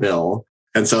 $5 bill?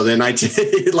 And so then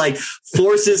it like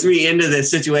forces me into this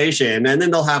situation. And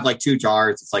then they'll have like 2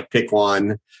 jars. It's like, pick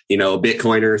one,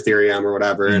 Bitcoin or Ethereum or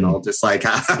whatever. And I'll just like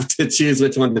have to choose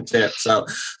which one to tip. So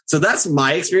that's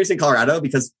my experience in Colorado,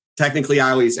 because technically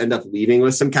I always end up leaving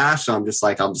with some cash. So I'm just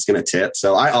going to tip.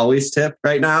 So I always tip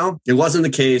right now. It wasn't the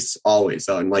case always.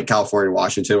 So in like California,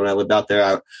 Washington, when I lived out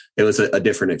there, it was a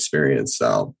different experience.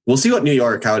 So we'll see how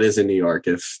it is in New York,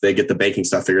 if they get the banking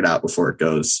stuff figured out before it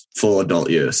goes full adult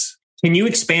use. Can you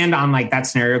expand on like that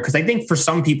scenario? Because I think for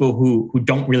some people who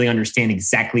don't really understand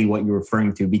exactly what you're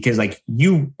referring to, because like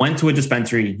you went to a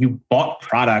dispensary, you bought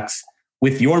products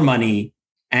with your money,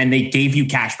 and they gave you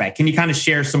cash back. Can you kind of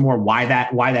share some more why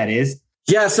that is?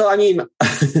 Yeah. So, I mean,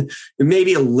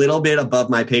 maybe a little bit above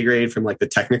my pay grade from like the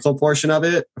technical portion of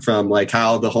it, from like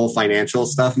how the whole financial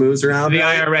stuff moves around. The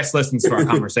IRS listens to our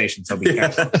conversation, so be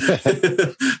careful.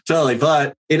 Totally.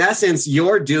 But in essence,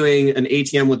 you're doing an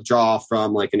ATM withdrawal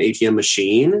from like an ATM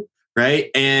machine,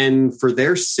 right? And for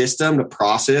their system to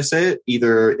process it,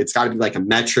 either it's got to be like a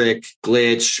metric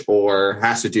glitch, or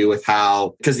has to do with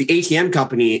how, because the ATM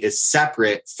company is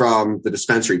separate from the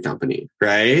dispensary company,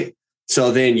 right? So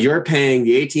then you're paying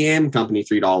the ATM company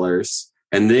 $3,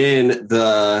 and then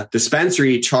the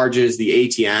dispensary charges the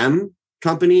ATM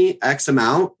company X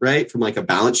amount, right? From like a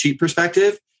balance sheet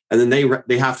perspective. And then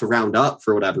they have to round up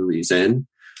for whatever reason.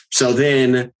 So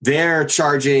then they're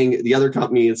charging the other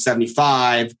company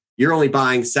 $75. you're only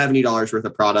buying $70 worth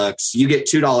of products. You get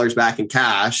 $2 back in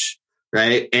cash,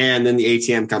 right? And then the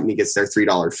ATM company gets their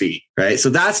 $3 fee, right? So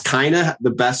that's kind of the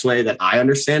best way that I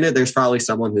understand it. There's probably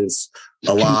someone who's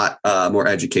a lot more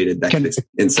educated. Can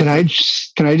I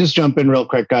just jump in real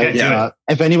quick, guys? Yeah.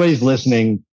 If anybody's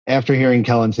listening, after hearing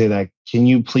Kellen say that, can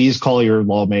you please call your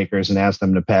lawmakers and ask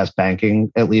them to pass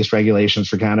banking, at least regulations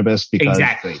for cannabis? Because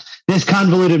this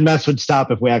convoluted mess would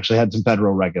stop if we actually had some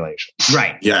federal regulations.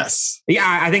 Right. Yes.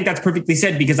 Yeah, I think that's perfectly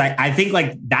said, because I think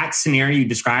like that scenario you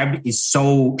described is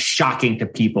so shocking to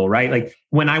people, right? Like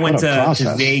when I went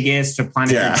to Vegas to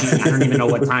Planet 13, I don't even know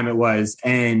what time it was.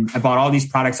 And I bought all these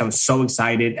products. I was so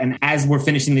excited. And as we're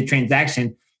finishing the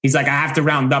transaction, he's like, I have to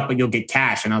round up, but you'll get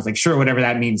cash. And I was like, sure, whatever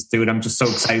that means, dude. I'm just so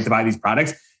excited to buy these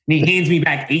products. And he hands me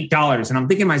back $8. And I'm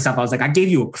thinking to myself, I was like, I gave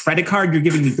you a credit card. You're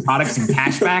giving me products in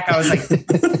cash back. I was like,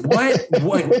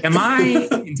 what? Am I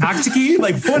intoxicated?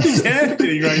 Like, what is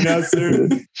happening right now, sir?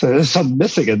 So there's something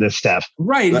missing in this stuff.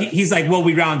 Right. He's like, well,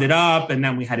 we rounded up and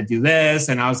then we had to do this.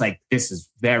 And I was like, this is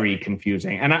very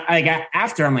confusing. And I got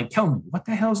after, I'm like, tell me, what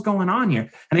the hell is going on here?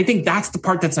 And I think that's the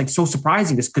part that's like so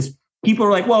surprising, just because people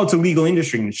are like, well, it's a legal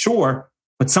industry. And sure,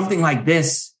 but something like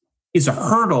this is a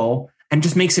hurdle and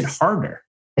just makes it harder.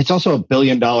 It's also $1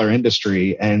 billion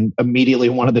industry and immediately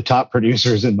one of the top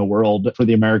producers in the world for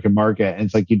the American market. And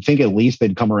it's like, you'd think at least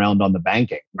they'd come around on the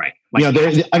banking. Right. Like,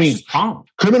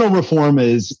 criminal reform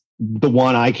is the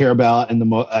one I care about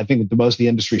and I think the most of the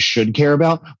industry should care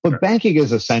about, but banking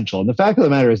is essential. And the fact of the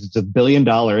matter is it's $1 billion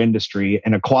industry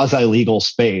in a quasi-legal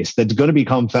space that's going to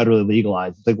become federally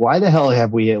legalized. It's like, why the hell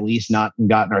have we at least not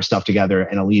gotten our stuff together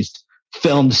and at least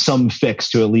filmed some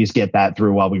fix to at least get that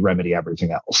through while we remedy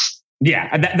everything else?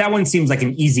 Yeah, that one seems like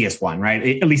an easiest one,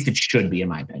 right? At least it should be, in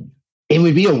my opinion. It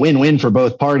would be a win-win for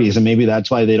both parties. And maybe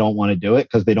that's why they don't want to do it,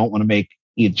 because they don't want to make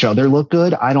each other look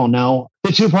good. I don't know.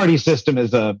 The two-party system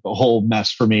is a whole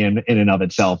mess for me in and of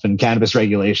itself. And cannabis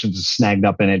regulations is snagged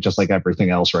up in it just like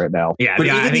everything else right now. Yeah, but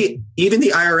even the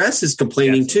IRS is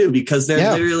complaining too, because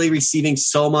they're literally receiving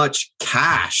so much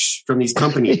cash from these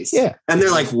companies. And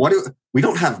they're like, we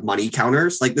don't have money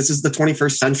counters. Like, this is the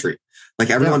 21st century. Like,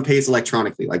 everyone pays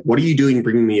electronically. Like, what are you doing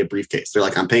bringing me a briefcase? They're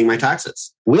like, I'm paying my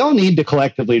taxes. We all need to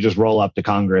collectively just roll up to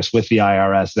Congress with the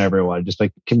IRS and everyone. Just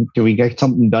like, can we get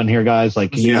something done here, guys?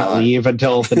 Like, can you not leave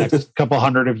until the next couple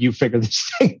hundred of you figure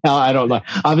this thing out? I don't know.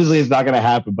 Obviously, it's not going to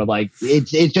happen, but like,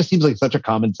 it just seems like such a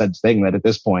common sense thing that at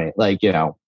this point, like,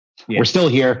 we're still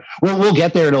here. We'll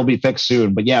get there. It'll be fixed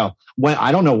soon. But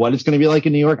I don't know what it's going to be like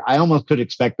in New York. I almost could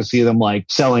expect to see them like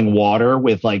selling water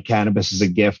with like cannabis as a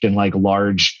gift in like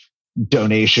large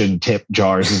donation tip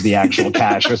jars as the actual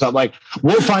cash or something. Like,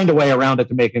 we'll find a way around it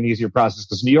to make an easier process,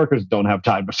 because New Yorkers don't have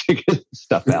time to figure this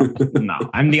stuff out. No,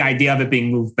 and the idea of it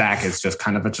being moved back is just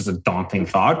kind of just a daunting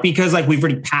thought, because like we've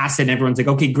already passed it and everyone's like,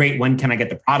 okay, great, when can I get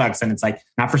the products? And it's like,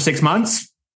 not for 6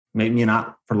 months, maybe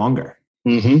not for longer.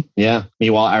 Mm-hmm. Yeah.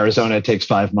 Meanwhile, Arizona, it takes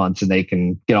 5 months and they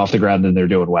can get off the ground and they're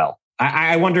doing well.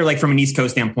 I wonder, like from an East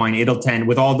Coast standpoint, it'll tend,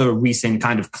 with all the recent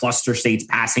kind of cluster states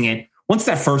passing it, once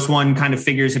that first one kind of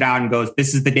figures it out and goes,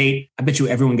 this is the date, I bet you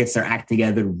everyone gets their act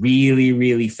together really,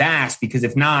 really fast, because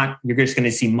if not, you're just going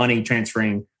to see money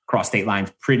transferring across state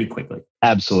lines pretty quickly.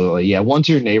 Absolutely. Yeah. Once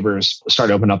your neighbors start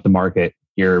opening up the market,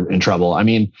 you're in trouble. I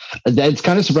mean, that's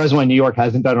kind of surprising why New York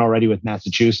hasn't done it already with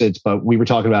Massachusetts, but we were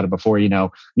talking about it before,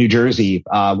 New Jersey,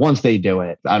 once they do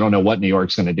it, I don't know what New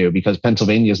York's going to do, because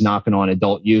Pennsylvania is knocking on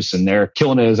adult use and they're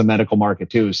killing it as a medical market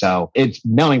too. So it's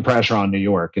mounting pressure on New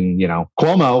York, and,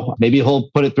 Cuomo, maybe he'll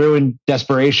put it through in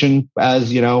desperation,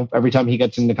 as, every time he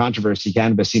gets into controversy,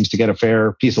 cannabis seems to get a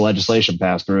fair piece of legislation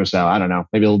passed through. So I don't know,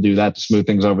 maybe he'll do that to smooth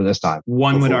things over this time.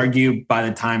 One would argue by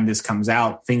the time this comes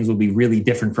out, things will be really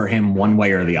different for him one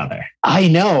way or the other. I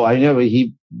know.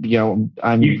 He, you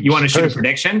want to shoot a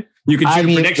prediction? You can shoot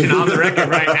a prediction on the record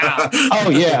right now. Oh,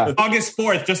 yeah. August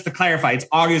 4th, just to clarify, it's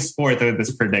August 4th of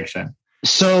this prediction.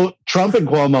 So Trump and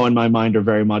Cuomo, in my mind, are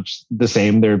very much the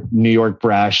same. They're New York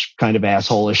brash, kind of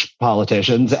asshole-ish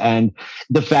politicians. And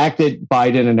the fact that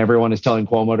Biden and everyone is telling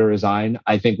Cuomo to resign,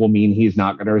 I think will mean he's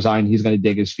not going to resign. He's going to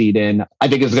dig his feet in. I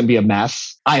think it's going to be a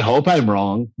mess. I hope I'm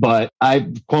wrong, but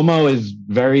Cuomo is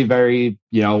very, very,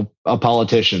 a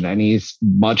politician, and he's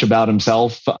much about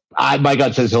himself. My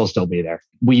gut says he'll still be there.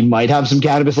 We might have some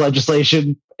cannabis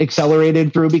legislation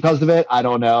accelerated through because of it. I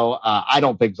don't know. I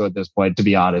don't think so at this point, to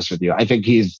be honest with you. I think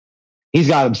he's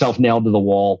got himself nailed to the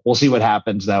wall. We'll see what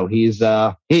happens, though. He's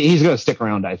going to stick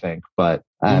around, I think. But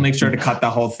we'll make sure to cut the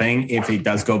whole thing if it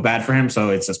does go bad for him. So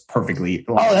it's just perfectly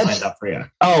lined up for you.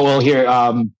 Oh, well, here,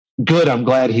 Good. I'm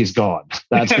glad he's gone.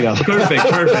 That's the other. Perfect.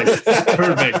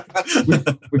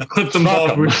 We've clipped them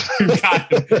both. We've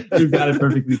got it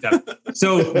perfectly done.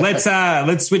 So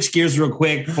let's switch gears real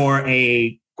quick for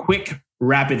a quick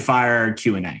rapid fire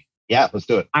Q&A. Yeah, let's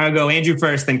do it. I'm going to go Andrew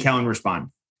first, then Kellen respond.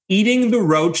 Eating the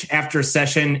roach after a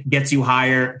session gets you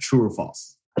higher, true or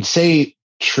false? I'd say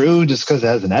true just because it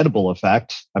has an edible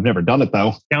effect. I've never done it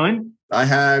though. Kellen? I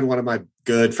had one of my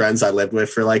good friends I lived with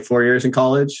for like 4 years in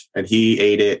college, and he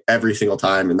ate it every single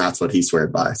time, and that's what he swore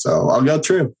by. So I'll go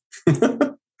true.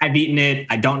 I've eaten it.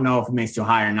 I don't know if it makes you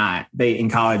high or not.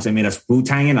 In college, they made us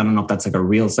Wu-Tang it. I don't know if that's like a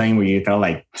real saying where you gotta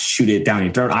like shoot it down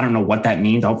your throat. I don't know what that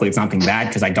means. Hopefully it's nothing bad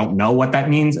because I don't know what that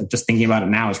means. Just thinking about it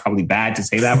now is probably bad to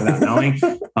say that without knowing.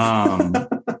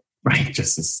 Right.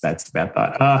 That's a bad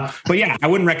thought. But yeah, I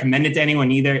wouldn't recommend it to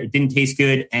anyone either. It didn't taste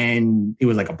good. And it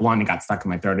was like a blunt. It got stuck in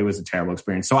my throat. It was a terrible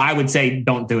experience. So I would say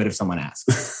don't do it if someone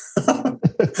asks.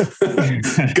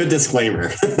 Good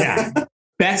disclaimer. Yeah.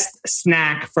 Best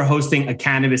snack for hosting a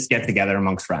cannabis get-together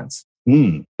amongst friends.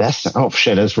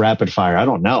 It's rapid fire. I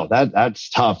don't know. That's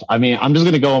tough. I mean, I'm just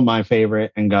going to go with my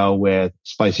favorite and go with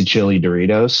spicy chili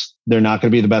Doritos. They're not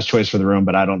going to be the best choice for the room,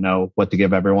 but I don't know what to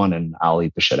give everyone, and I'll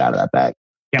eat the shit out of that bag.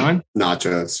 Kellen?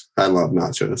 Nachos. I love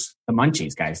nachos. The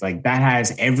munchies, guys. Like that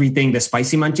has everything. The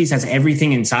spicy munchies has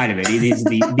everything inside of it. It is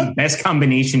the best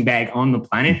combination bag on the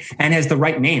planet and has the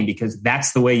right name because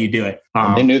that's the way you do it.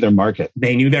 They knew their market.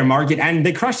 They knew their market and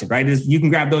they crushed it, right? You can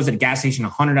grab those at a gas station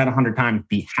 100 out of 100 times,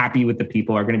 be happy with the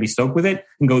people are going to be stoked with it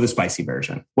and go the spicy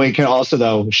version. Wait, can also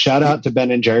though, shout out to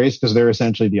Ben & Jerry's because they're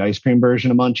essentially the ice cream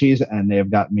version of munchies and they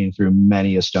have gotten me through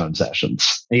many a stone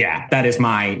sessions. Yeah, that is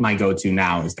my go-to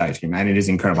now is the ice cream and it is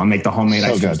incredible. I make the homemade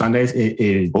ice cream sundaes.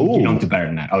 You don't do better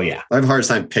than that. Oh yeah. I have a hard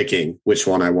time picking which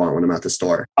one I want when I'm at the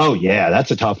store. Oh yeah, that's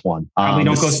a tough one. Probably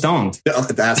don't go stoned.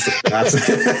 That's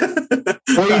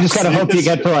or you just gotta hope you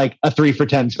get for like a 3 for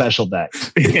 $10 special day.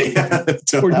 Yeah.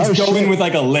 Or just go in with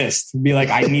like a list. Be like,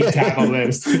 I need to have a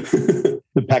list.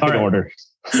 The pecking order.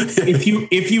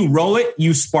 If you roll it,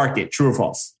 you spark it. True or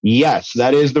false? Yes,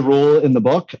 that is the rule in the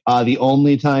book. The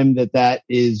only time that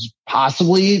is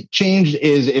possibly changed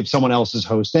is if someone else is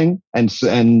hosting and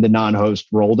the non-host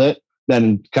rolled it.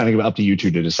 Then kind of up to you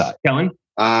two to decide. Kellen?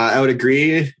 I would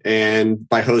agree. And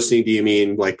by hosting, do you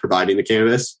mean like providing the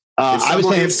cannabis?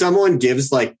 If someone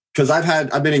gives like, because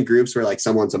I've been in groups where like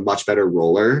someone's a much better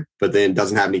roller, but then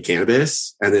doesn't have any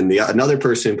cannabis. And then another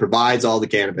person provides all the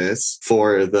cannabis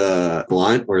for the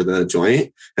blunt or the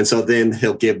joint. And so then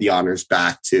he'll give the honors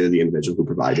back to the individual who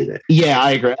provided it. Yeah,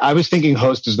 I agree. I was thinking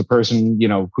host is the person,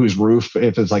 whose roof,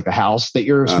 if it's like a house that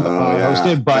you're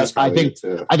hosted. But I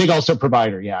think also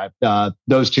provider. Yeah.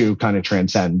 Those two kind of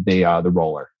transcend the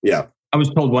roller. Yeah. I was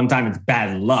told one time it's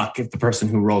bad luck if the person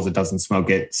who rolls it doesn't smoke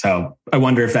it. So I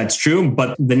wonder if that's true.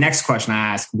 But the next question I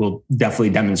ask will definitely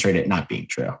demonstrate it not being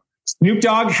true. Snoop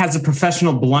Dogg has a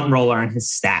professional blunt roller on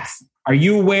his staff. Are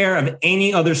you aware of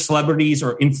any other celebrities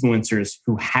or influencers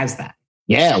who has that?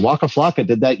 Yeah, Waka Flocka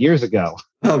did that years ago.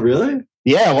 Oh, really?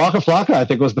 Yeah, Waka Flocka, I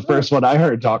think, was the first one I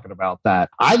heard talking about that.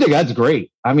 I think that's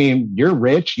great. I mean, you're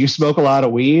rich, you smoke a lot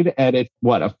of weed, and it's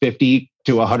a 50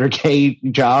 to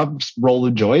 100K job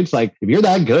rolling joints. Like, if you're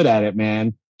that good at it,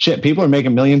 man, shit, people are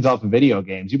making millions off of video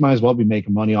games. You might as well be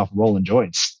making money off of rolling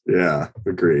joints. Yeah,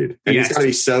 agreed. And he's got to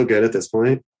be so good at this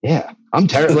point. Yeah, I'm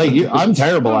terrible. I'm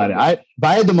terrible at it.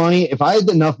 If I had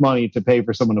enough money to pay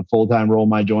for someone to full time roll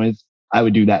my joints, I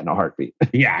would do that in a heartbeat.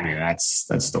 Yeah, I mean,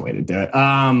 that's the way to do it.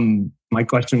 My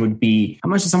question would be, how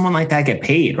much does someone like that get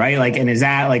paid, right? Like, and is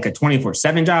that like a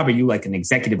 24/7 job? Are you like an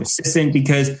executive assistant?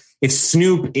 Because if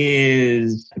Snoop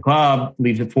is at the club,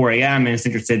 leaves at 4 a.m. and is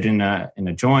interested in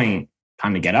a joint,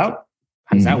 time to get up,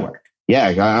 how does that work? Yeah,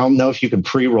 I don't know if you can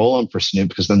pre-roll them for Snoop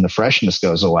because then the freshness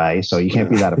goes away. So you can't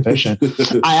be that efficient.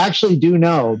 I actually do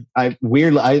know.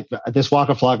 This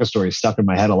Waka Flocka story stuck in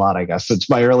my head a lot, I guess. It's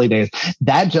my early days.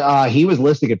 That he was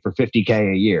listing it for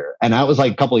 $50K a year. And that was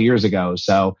like a couple of years ago.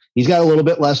 So he's got a little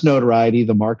bit less notoriety.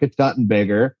 The market's gotten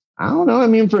bigger. I don't know. I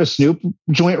mean, for a Snoop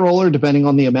joint roller, depending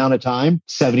on the amount of time,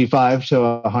 75 to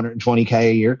 120K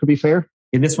a year could be fair.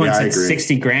 Yeah, this one said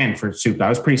 60 grand for Snoop. I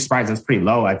was pretty surprised. That's pretty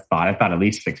low. I thought at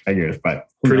least 6 figures, but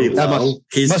pretty low.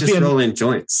 He's just rolling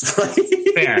joints.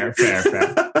 Fair.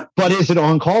 But is it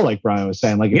on call, like Brian was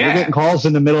saying? Like, if you're getting calls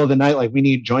in the middle of the night, like we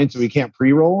need joints and we can't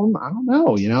pre-roll them, I don't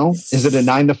know. Is it a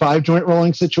 9 to 5 joint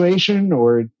rolling situation,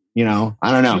 or I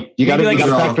don't know. You got to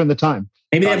factor in the time.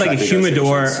 Maybe they have like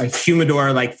a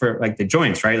humidor like for like the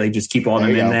joints, right? Like just keep all them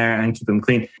in there and keep them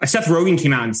clean. Seth Rogen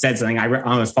came out and said something. I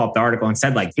almost followed up the article and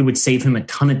said like it would save him a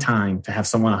ton of time to have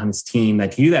someone on his team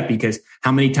that can do that, because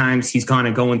how many times he's kind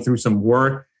of going through some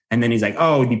work And then he's like,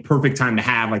 oh, the perfect time to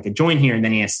have like a joint here. And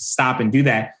then he has to stop and do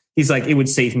that. He's like, it would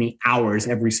save me hours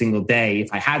every single day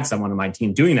if I had someone on my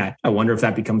team doing that. I wonder if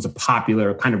that becomes a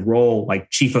popular kind of role, like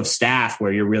chief of staff,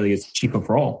 where you're really a chief of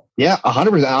role. Yeah,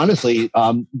 100%. Honestly,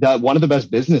 one of the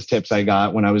best business tips I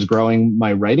got when I was growing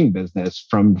my writing business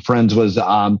from friends was,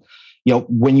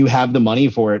 when you have the money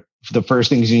for it, the first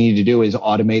things you need to do is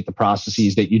automate the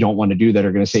processes that you don't want to do that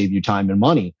are going to save you time and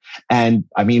money. And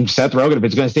I mean, Seth Rogen, if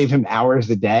it's going to save him hours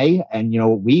a day and,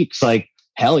 weeks, like,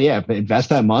 hell yeah, if invest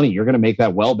that money, you're going to make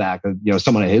that well back.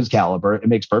 Someone of his caliber, it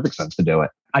makes perfect sense to do it.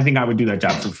 I think I would do that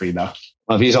job for free, though.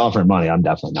 Well, if he's offering money, I'm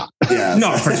definitely not. Yeah,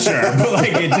 no, for sure. But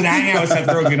like, to hang out with Seth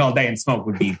Rogen all day and smoke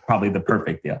would be probably the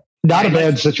perfect deal. Not a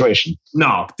bad situation.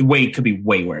 No, the way could be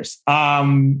way worse.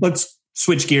 Let's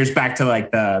switch gears back to like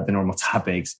the normal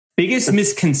topics. Biggest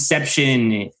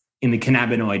misconception in the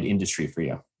cannabinoid industry for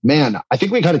you? Man, I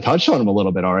think we kind of touched on them a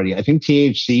little bit already. I think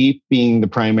THC being the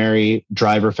primary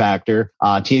driver factor,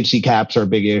 THC caps are a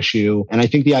big issue. And I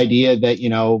think the idea that,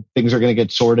 things are going to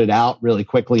get sorted out really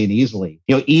quickly and easily,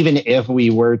 even if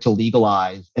we were to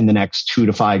legalize in the next 2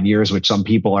 to 5 years, which some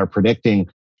people are predicting,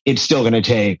 it's still going to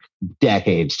take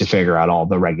decades to figure out all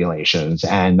the regulations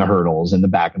and the hurdles and the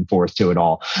back and forth to it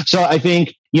all. So I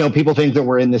think, people think that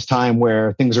we're in this time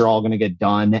where things are all going to get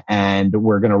done and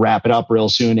we're going to wrap it up real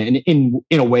soon. And in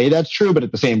a way that's true. But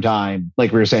at the same time,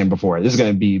 like we were saying before, this is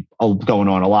going to be going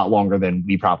on a lot longer than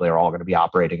we probably are all going to be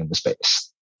operating in the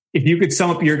space. If you could sum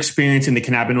up your experience in the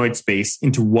cannabinoid space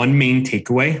into one main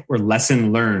takeaway or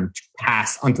lesson learned to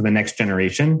pass onto the next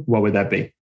generation, what would that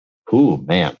be? Ooh,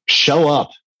 man, show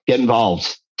up. Get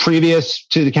involved. Previous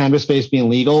to the cannabis space being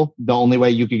legal, the only way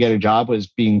you could get a job was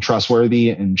being trustworthy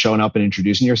and showing up and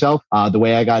introducing yourself. The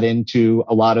way I got into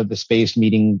a lot of the space,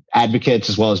 meeting advocates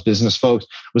as well as business folks,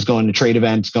 was going to trade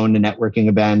events, going to networking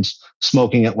events,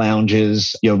 smoking at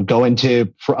lounges, going to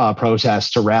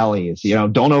protests, to rallies.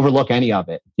 Don't overlook any of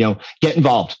it. Get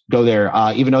involved. Go there.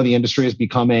 Even though the industry is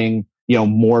becoming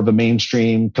more of a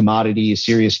mainstream commodity,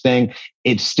 serious thing,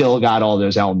 it's still got all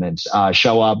those elements.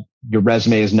 Show up. Your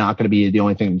resume is not going to be the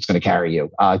only thing that's going to carry you.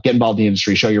 Get involved in the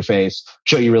industry, show your face,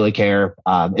 show you really care.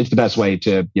 It's the best way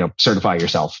to, certify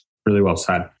yourself. Really well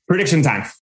said. Prediction time.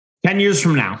 10 years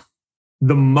from now,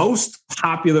 the most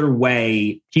popular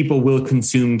way people will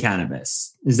consume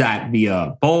cannabis, is that via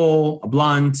a bowl, a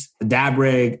blunt, a dab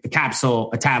rig, a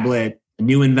capsule, a tablet, a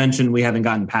new invention we haven't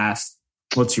gotten past?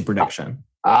 What's your prediction?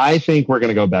 I think we're going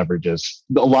to go beverages.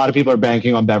 A lot of people are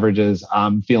banking on beverages.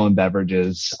 I'm feeling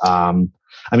beverages.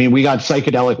 We got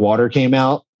psychedelic water came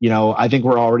out. I think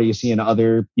we're already seeing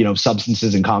other,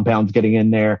 substances and compounds getting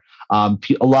in there. A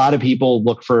lot of people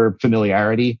look for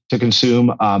familiarity to consume.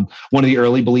 One of the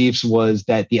early beliefs was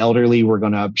that the elderly were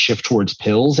going to shift towards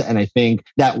pills. And I think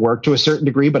that worked to a certain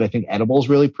degree, but I think edibles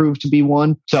really proved to be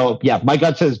one. So yeah, my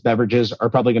gut says beverages are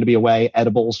probably going to be a way.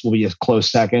 Edibles will be a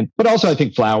close second, but also I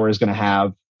think flower is going to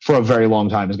have, for a very long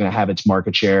time, is going to have its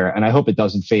market share. And I hope it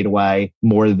doesn't fade away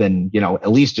more than,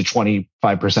 at least a 25%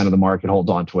 of the market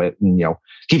holds on to it and,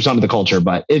 keeps on to the culture.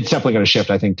 But it's definitely going to shift,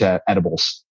 I think, to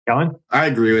edibles. Kellen? I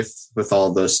agree with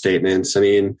all those statements.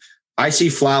 I see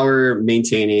flower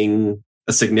maintaining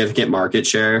a significant market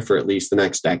share for at least the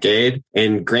next decade.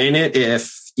 And granted,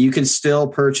 if you can still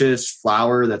purchase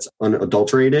flower that's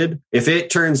unadulterated, if it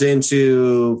turns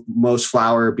into most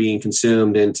flower being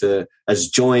consumed into as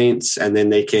joints, and then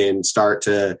they can start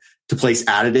to place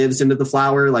additives into the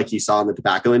flower like you saw in the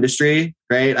tobacco industry,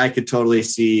 right? I could totally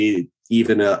see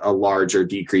even a larger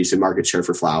decrease in market share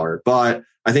for flower. But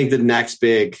I think the next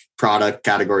big product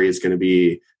category is going to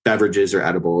be beverages or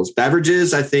edibles.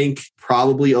 Beverages, I think,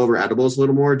 probably over edibles a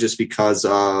little more, just because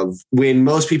of when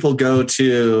most people go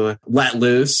to let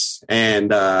loose and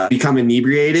become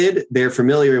inebriated, they're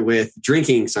familiar with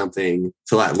drinking something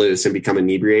to let loose and become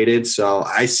inebriated. So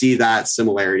I see that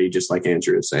similarity, just like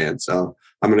Andrew was saying. So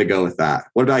I'm going to go with that.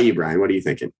 What about you, Brian? What are you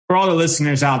thinking? For all the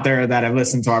listeners out there that have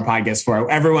listened to our podcast before,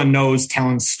 everyone knows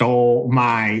Kellen stole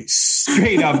my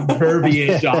straight up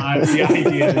verbiage on the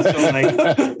idea.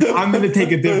 So I'm going to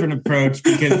take a different approach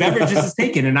because beverages is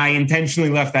taken, and I intentionally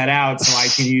left that out so I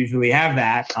can usually have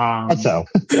that. That's so.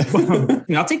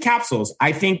 I'll take capsules.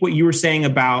 I think what you were saying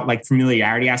about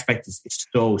familiarity aspect is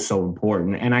so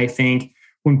important. And I think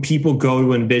when people go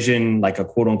to envision like a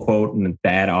quote unquote, in the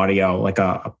bad audio, like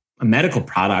a medical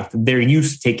product, they're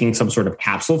used to taking some sort of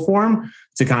capsule form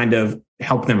to kind of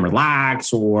help them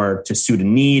relax or to suit a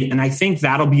need. And I think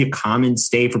that'll be a common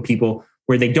stay for people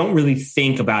where they don't really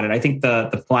think about it. I think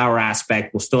the flower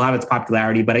aspect will still have its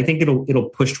popularity, but I think it'll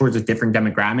push towards a different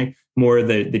demographic, more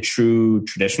the true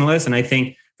traditionalists. And I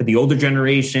think for the older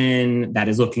generation that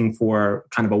is looking for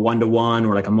kind of a one-to-one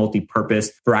or like a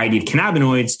multi-purpose variety of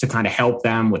cannabinoids to kind of help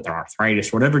them with their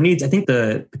arthritis or whatever needs. I think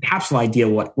the capsule idea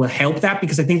will help that,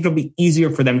 because I think it'll be easier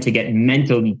for them to get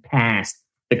mentally past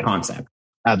the concept.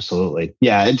 Absolutely.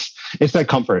 Yeah. It's that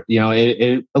comfort,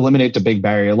 it eliminates a big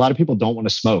barrier. A lot of people don't want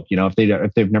to smoke,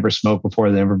 if they've never smoked before,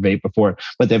 they never vaped before,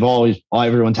 but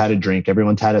everyone's had a drink,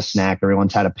 everyone's had a snack,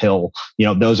 everyone's had a pill,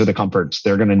 those are the comforts.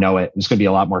 They're going to know it. It's going to be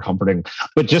a lot more comforting.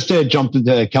 But just to jump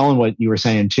into Kellen, what you were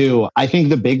saying too, I think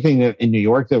the big thing in New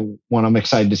York that what I'm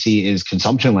excited to see is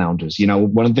consumption lounges.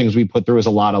 One of the things we put through is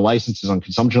a lot of licenses on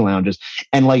consumption lounges.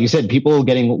 And like you said, people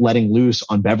letting loose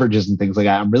on beverages and things like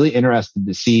that. I'm really interested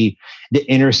to see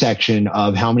the intersection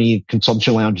of how many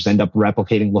consumption lounges end up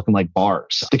replicating looking like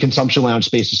bars. The consumption lounge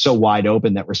space is so wide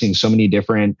open that we're seeing so many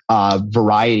different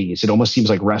varieties. It almost seems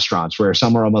like restaurants, where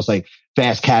some are almost like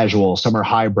fast casual, some are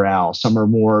highbrow, some are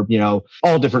more,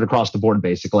 all different across the board,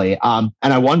 basically. And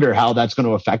I wonder how that's going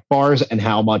to affect bars and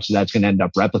how much that's going to end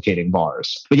up replicating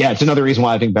bars. But yeah, it's another reason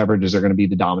why I think beverages are going to be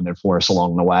the dominant force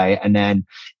along the way. And then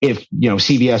if,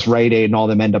 CVS, Rite Aid, and all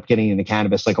them end up getting into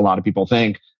cannabis, like a lot of people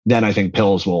think, then I think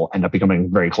pills will end up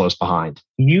becoming very close behind.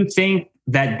 You think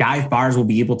that dive bars will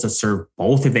be able to serve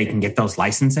both if they can get those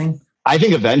licensing? I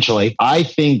think eventually. I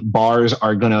think bars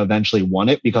are going to eventually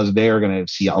want it, because they are going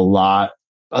to see a lot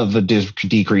of a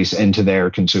decrease into their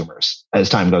consumers as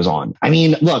time goes on. I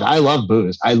mean, look, I love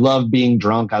booze. I love being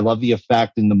drunk. I love the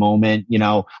effect in the moment,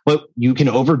 but you can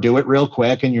overdo it real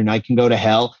quick and your night can go to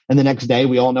hell. And the next day,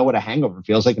 we all know what a hangover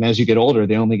feels like. And as you get older,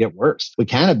 they only get worse. With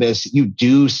cannabis, you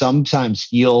do sometimes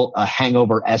feel a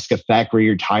hangover-esque effect where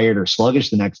you're tired or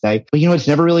sluggish the next day. But, it's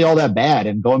never really all that bad.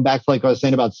 And going back to like I was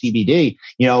saying about CBD,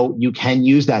 you can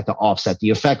use that to offset the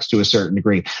effects to a certain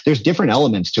degree. There's different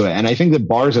elements to it. And I think that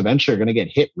bars eventually are going to get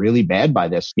hit really bad by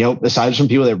this. Aside from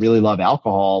people that really love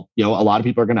alcohol, a lot of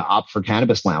people are going to opt for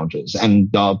cannabis lounges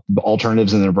and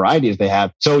alternatives in the varieties they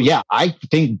have. So yeah, I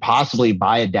think possibly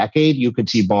by a decade, you could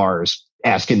see bars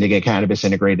asking to get cannabis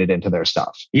integrated into their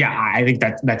stuff. Yeah, I think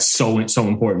that's so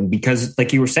important, because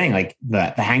like you were saying, like the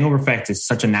hangover effect is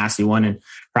such a nasty one. And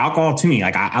for alcohol, to me,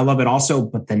 like I love it also,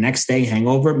 but the next day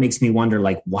hangover makes me wonder,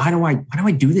 like, why do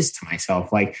I do this to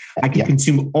myself? Like I can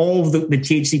consume all of the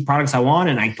THC products I want,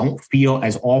 and I don't feel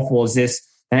as awful as this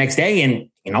the next day. And,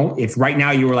 if right now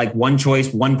you were like one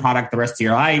choice, one product the rest of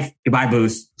your life, goodbye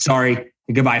booze. Sorry,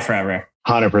 goodbye forever.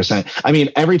 100%. I mean,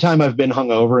 every time I've been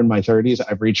hungover in my 30s,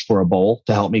 I've reached for a bowl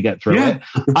to help me get through it.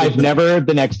 I've never,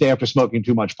 the next day after smoking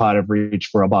too much pot, I've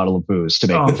reached for a bottle of booze to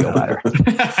make me feel better.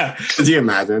 Could you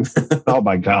imagine? Oh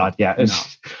my God. Yeah.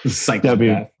 It's like,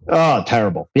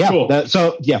 terrible. Yeah. Cool.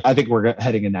 I think we're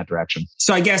heading in that direction.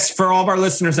 So I guess for all of our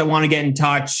listeners that want to get in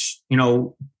touch,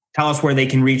 tell us where they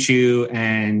can reach you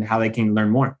and how they can learn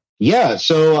more. Yeah.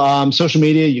 So social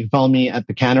media, you can follow me at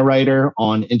The Canna Writer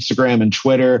on Instagram and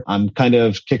Twitter. I'm kind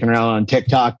of kicking around on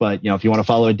TikTok, but if you want to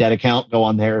follow a dead account, go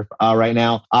on there right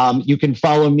now. You can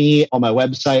follow me on my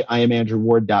website,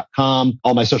 IamAndrewWard.com.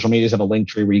 All my social medias have a link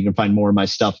tree where you can find more of my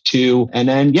stuff too. And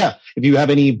then, if you have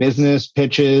any business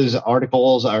pitches,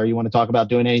 articles, or you want to talk about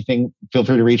doing anything, feel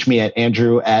free to reach me at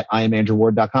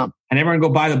Andrew@IamAndrewWard.com. And everyone go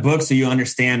buy the book so you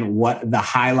understand what the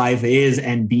high life is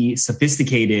and be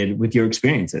sophisticated with your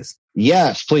experiences.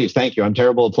 Yes, please. Thank you. I'm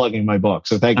terrible at plugging my book,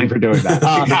 so thank you for doing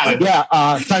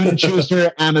that. Simon &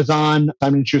 Schuster, Amazon.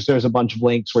 Simon & Schuster has a bunch of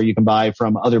links where you can buy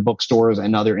from other bookstores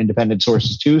and other independent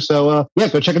sources too. So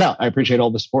go check it out. I appreciate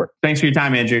all the support. Thanks for your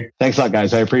time, Andrew. Thanks a lot,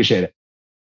 guys. I appreciate it.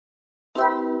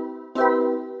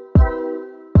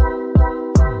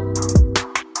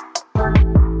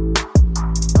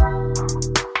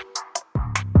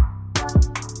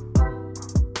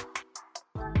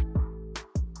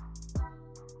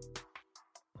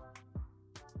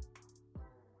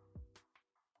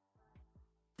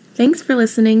 Thanks for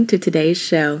listening to today's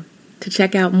show. To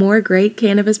check out more great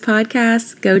cannabis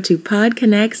podcasts, go to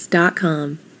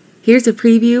podconnects.com. Here's a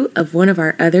preview of one of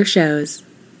our other shows.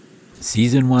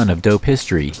 Season 1 of Dope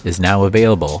History is now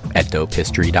available at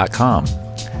dopehistory.com.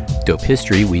 Dope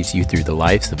History weaves you through the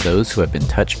lives of those who have been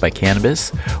touched by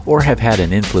cannabis or have had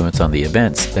an influence on the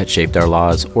events that shaped our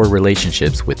laws or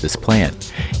relationships with this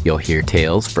plant. You'll hear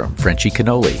tales from Frenchie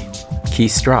Cannoli,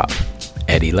 Keith Strop,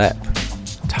 Eddie Lepp,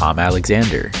 Tom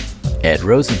Alexander, Ed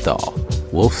Rosenthal,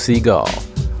 Wolf Seagal,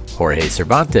 Jorge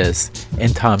Cervantes,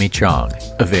 and Tommy Chong.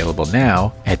 Available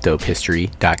now at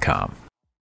dopehistory.com.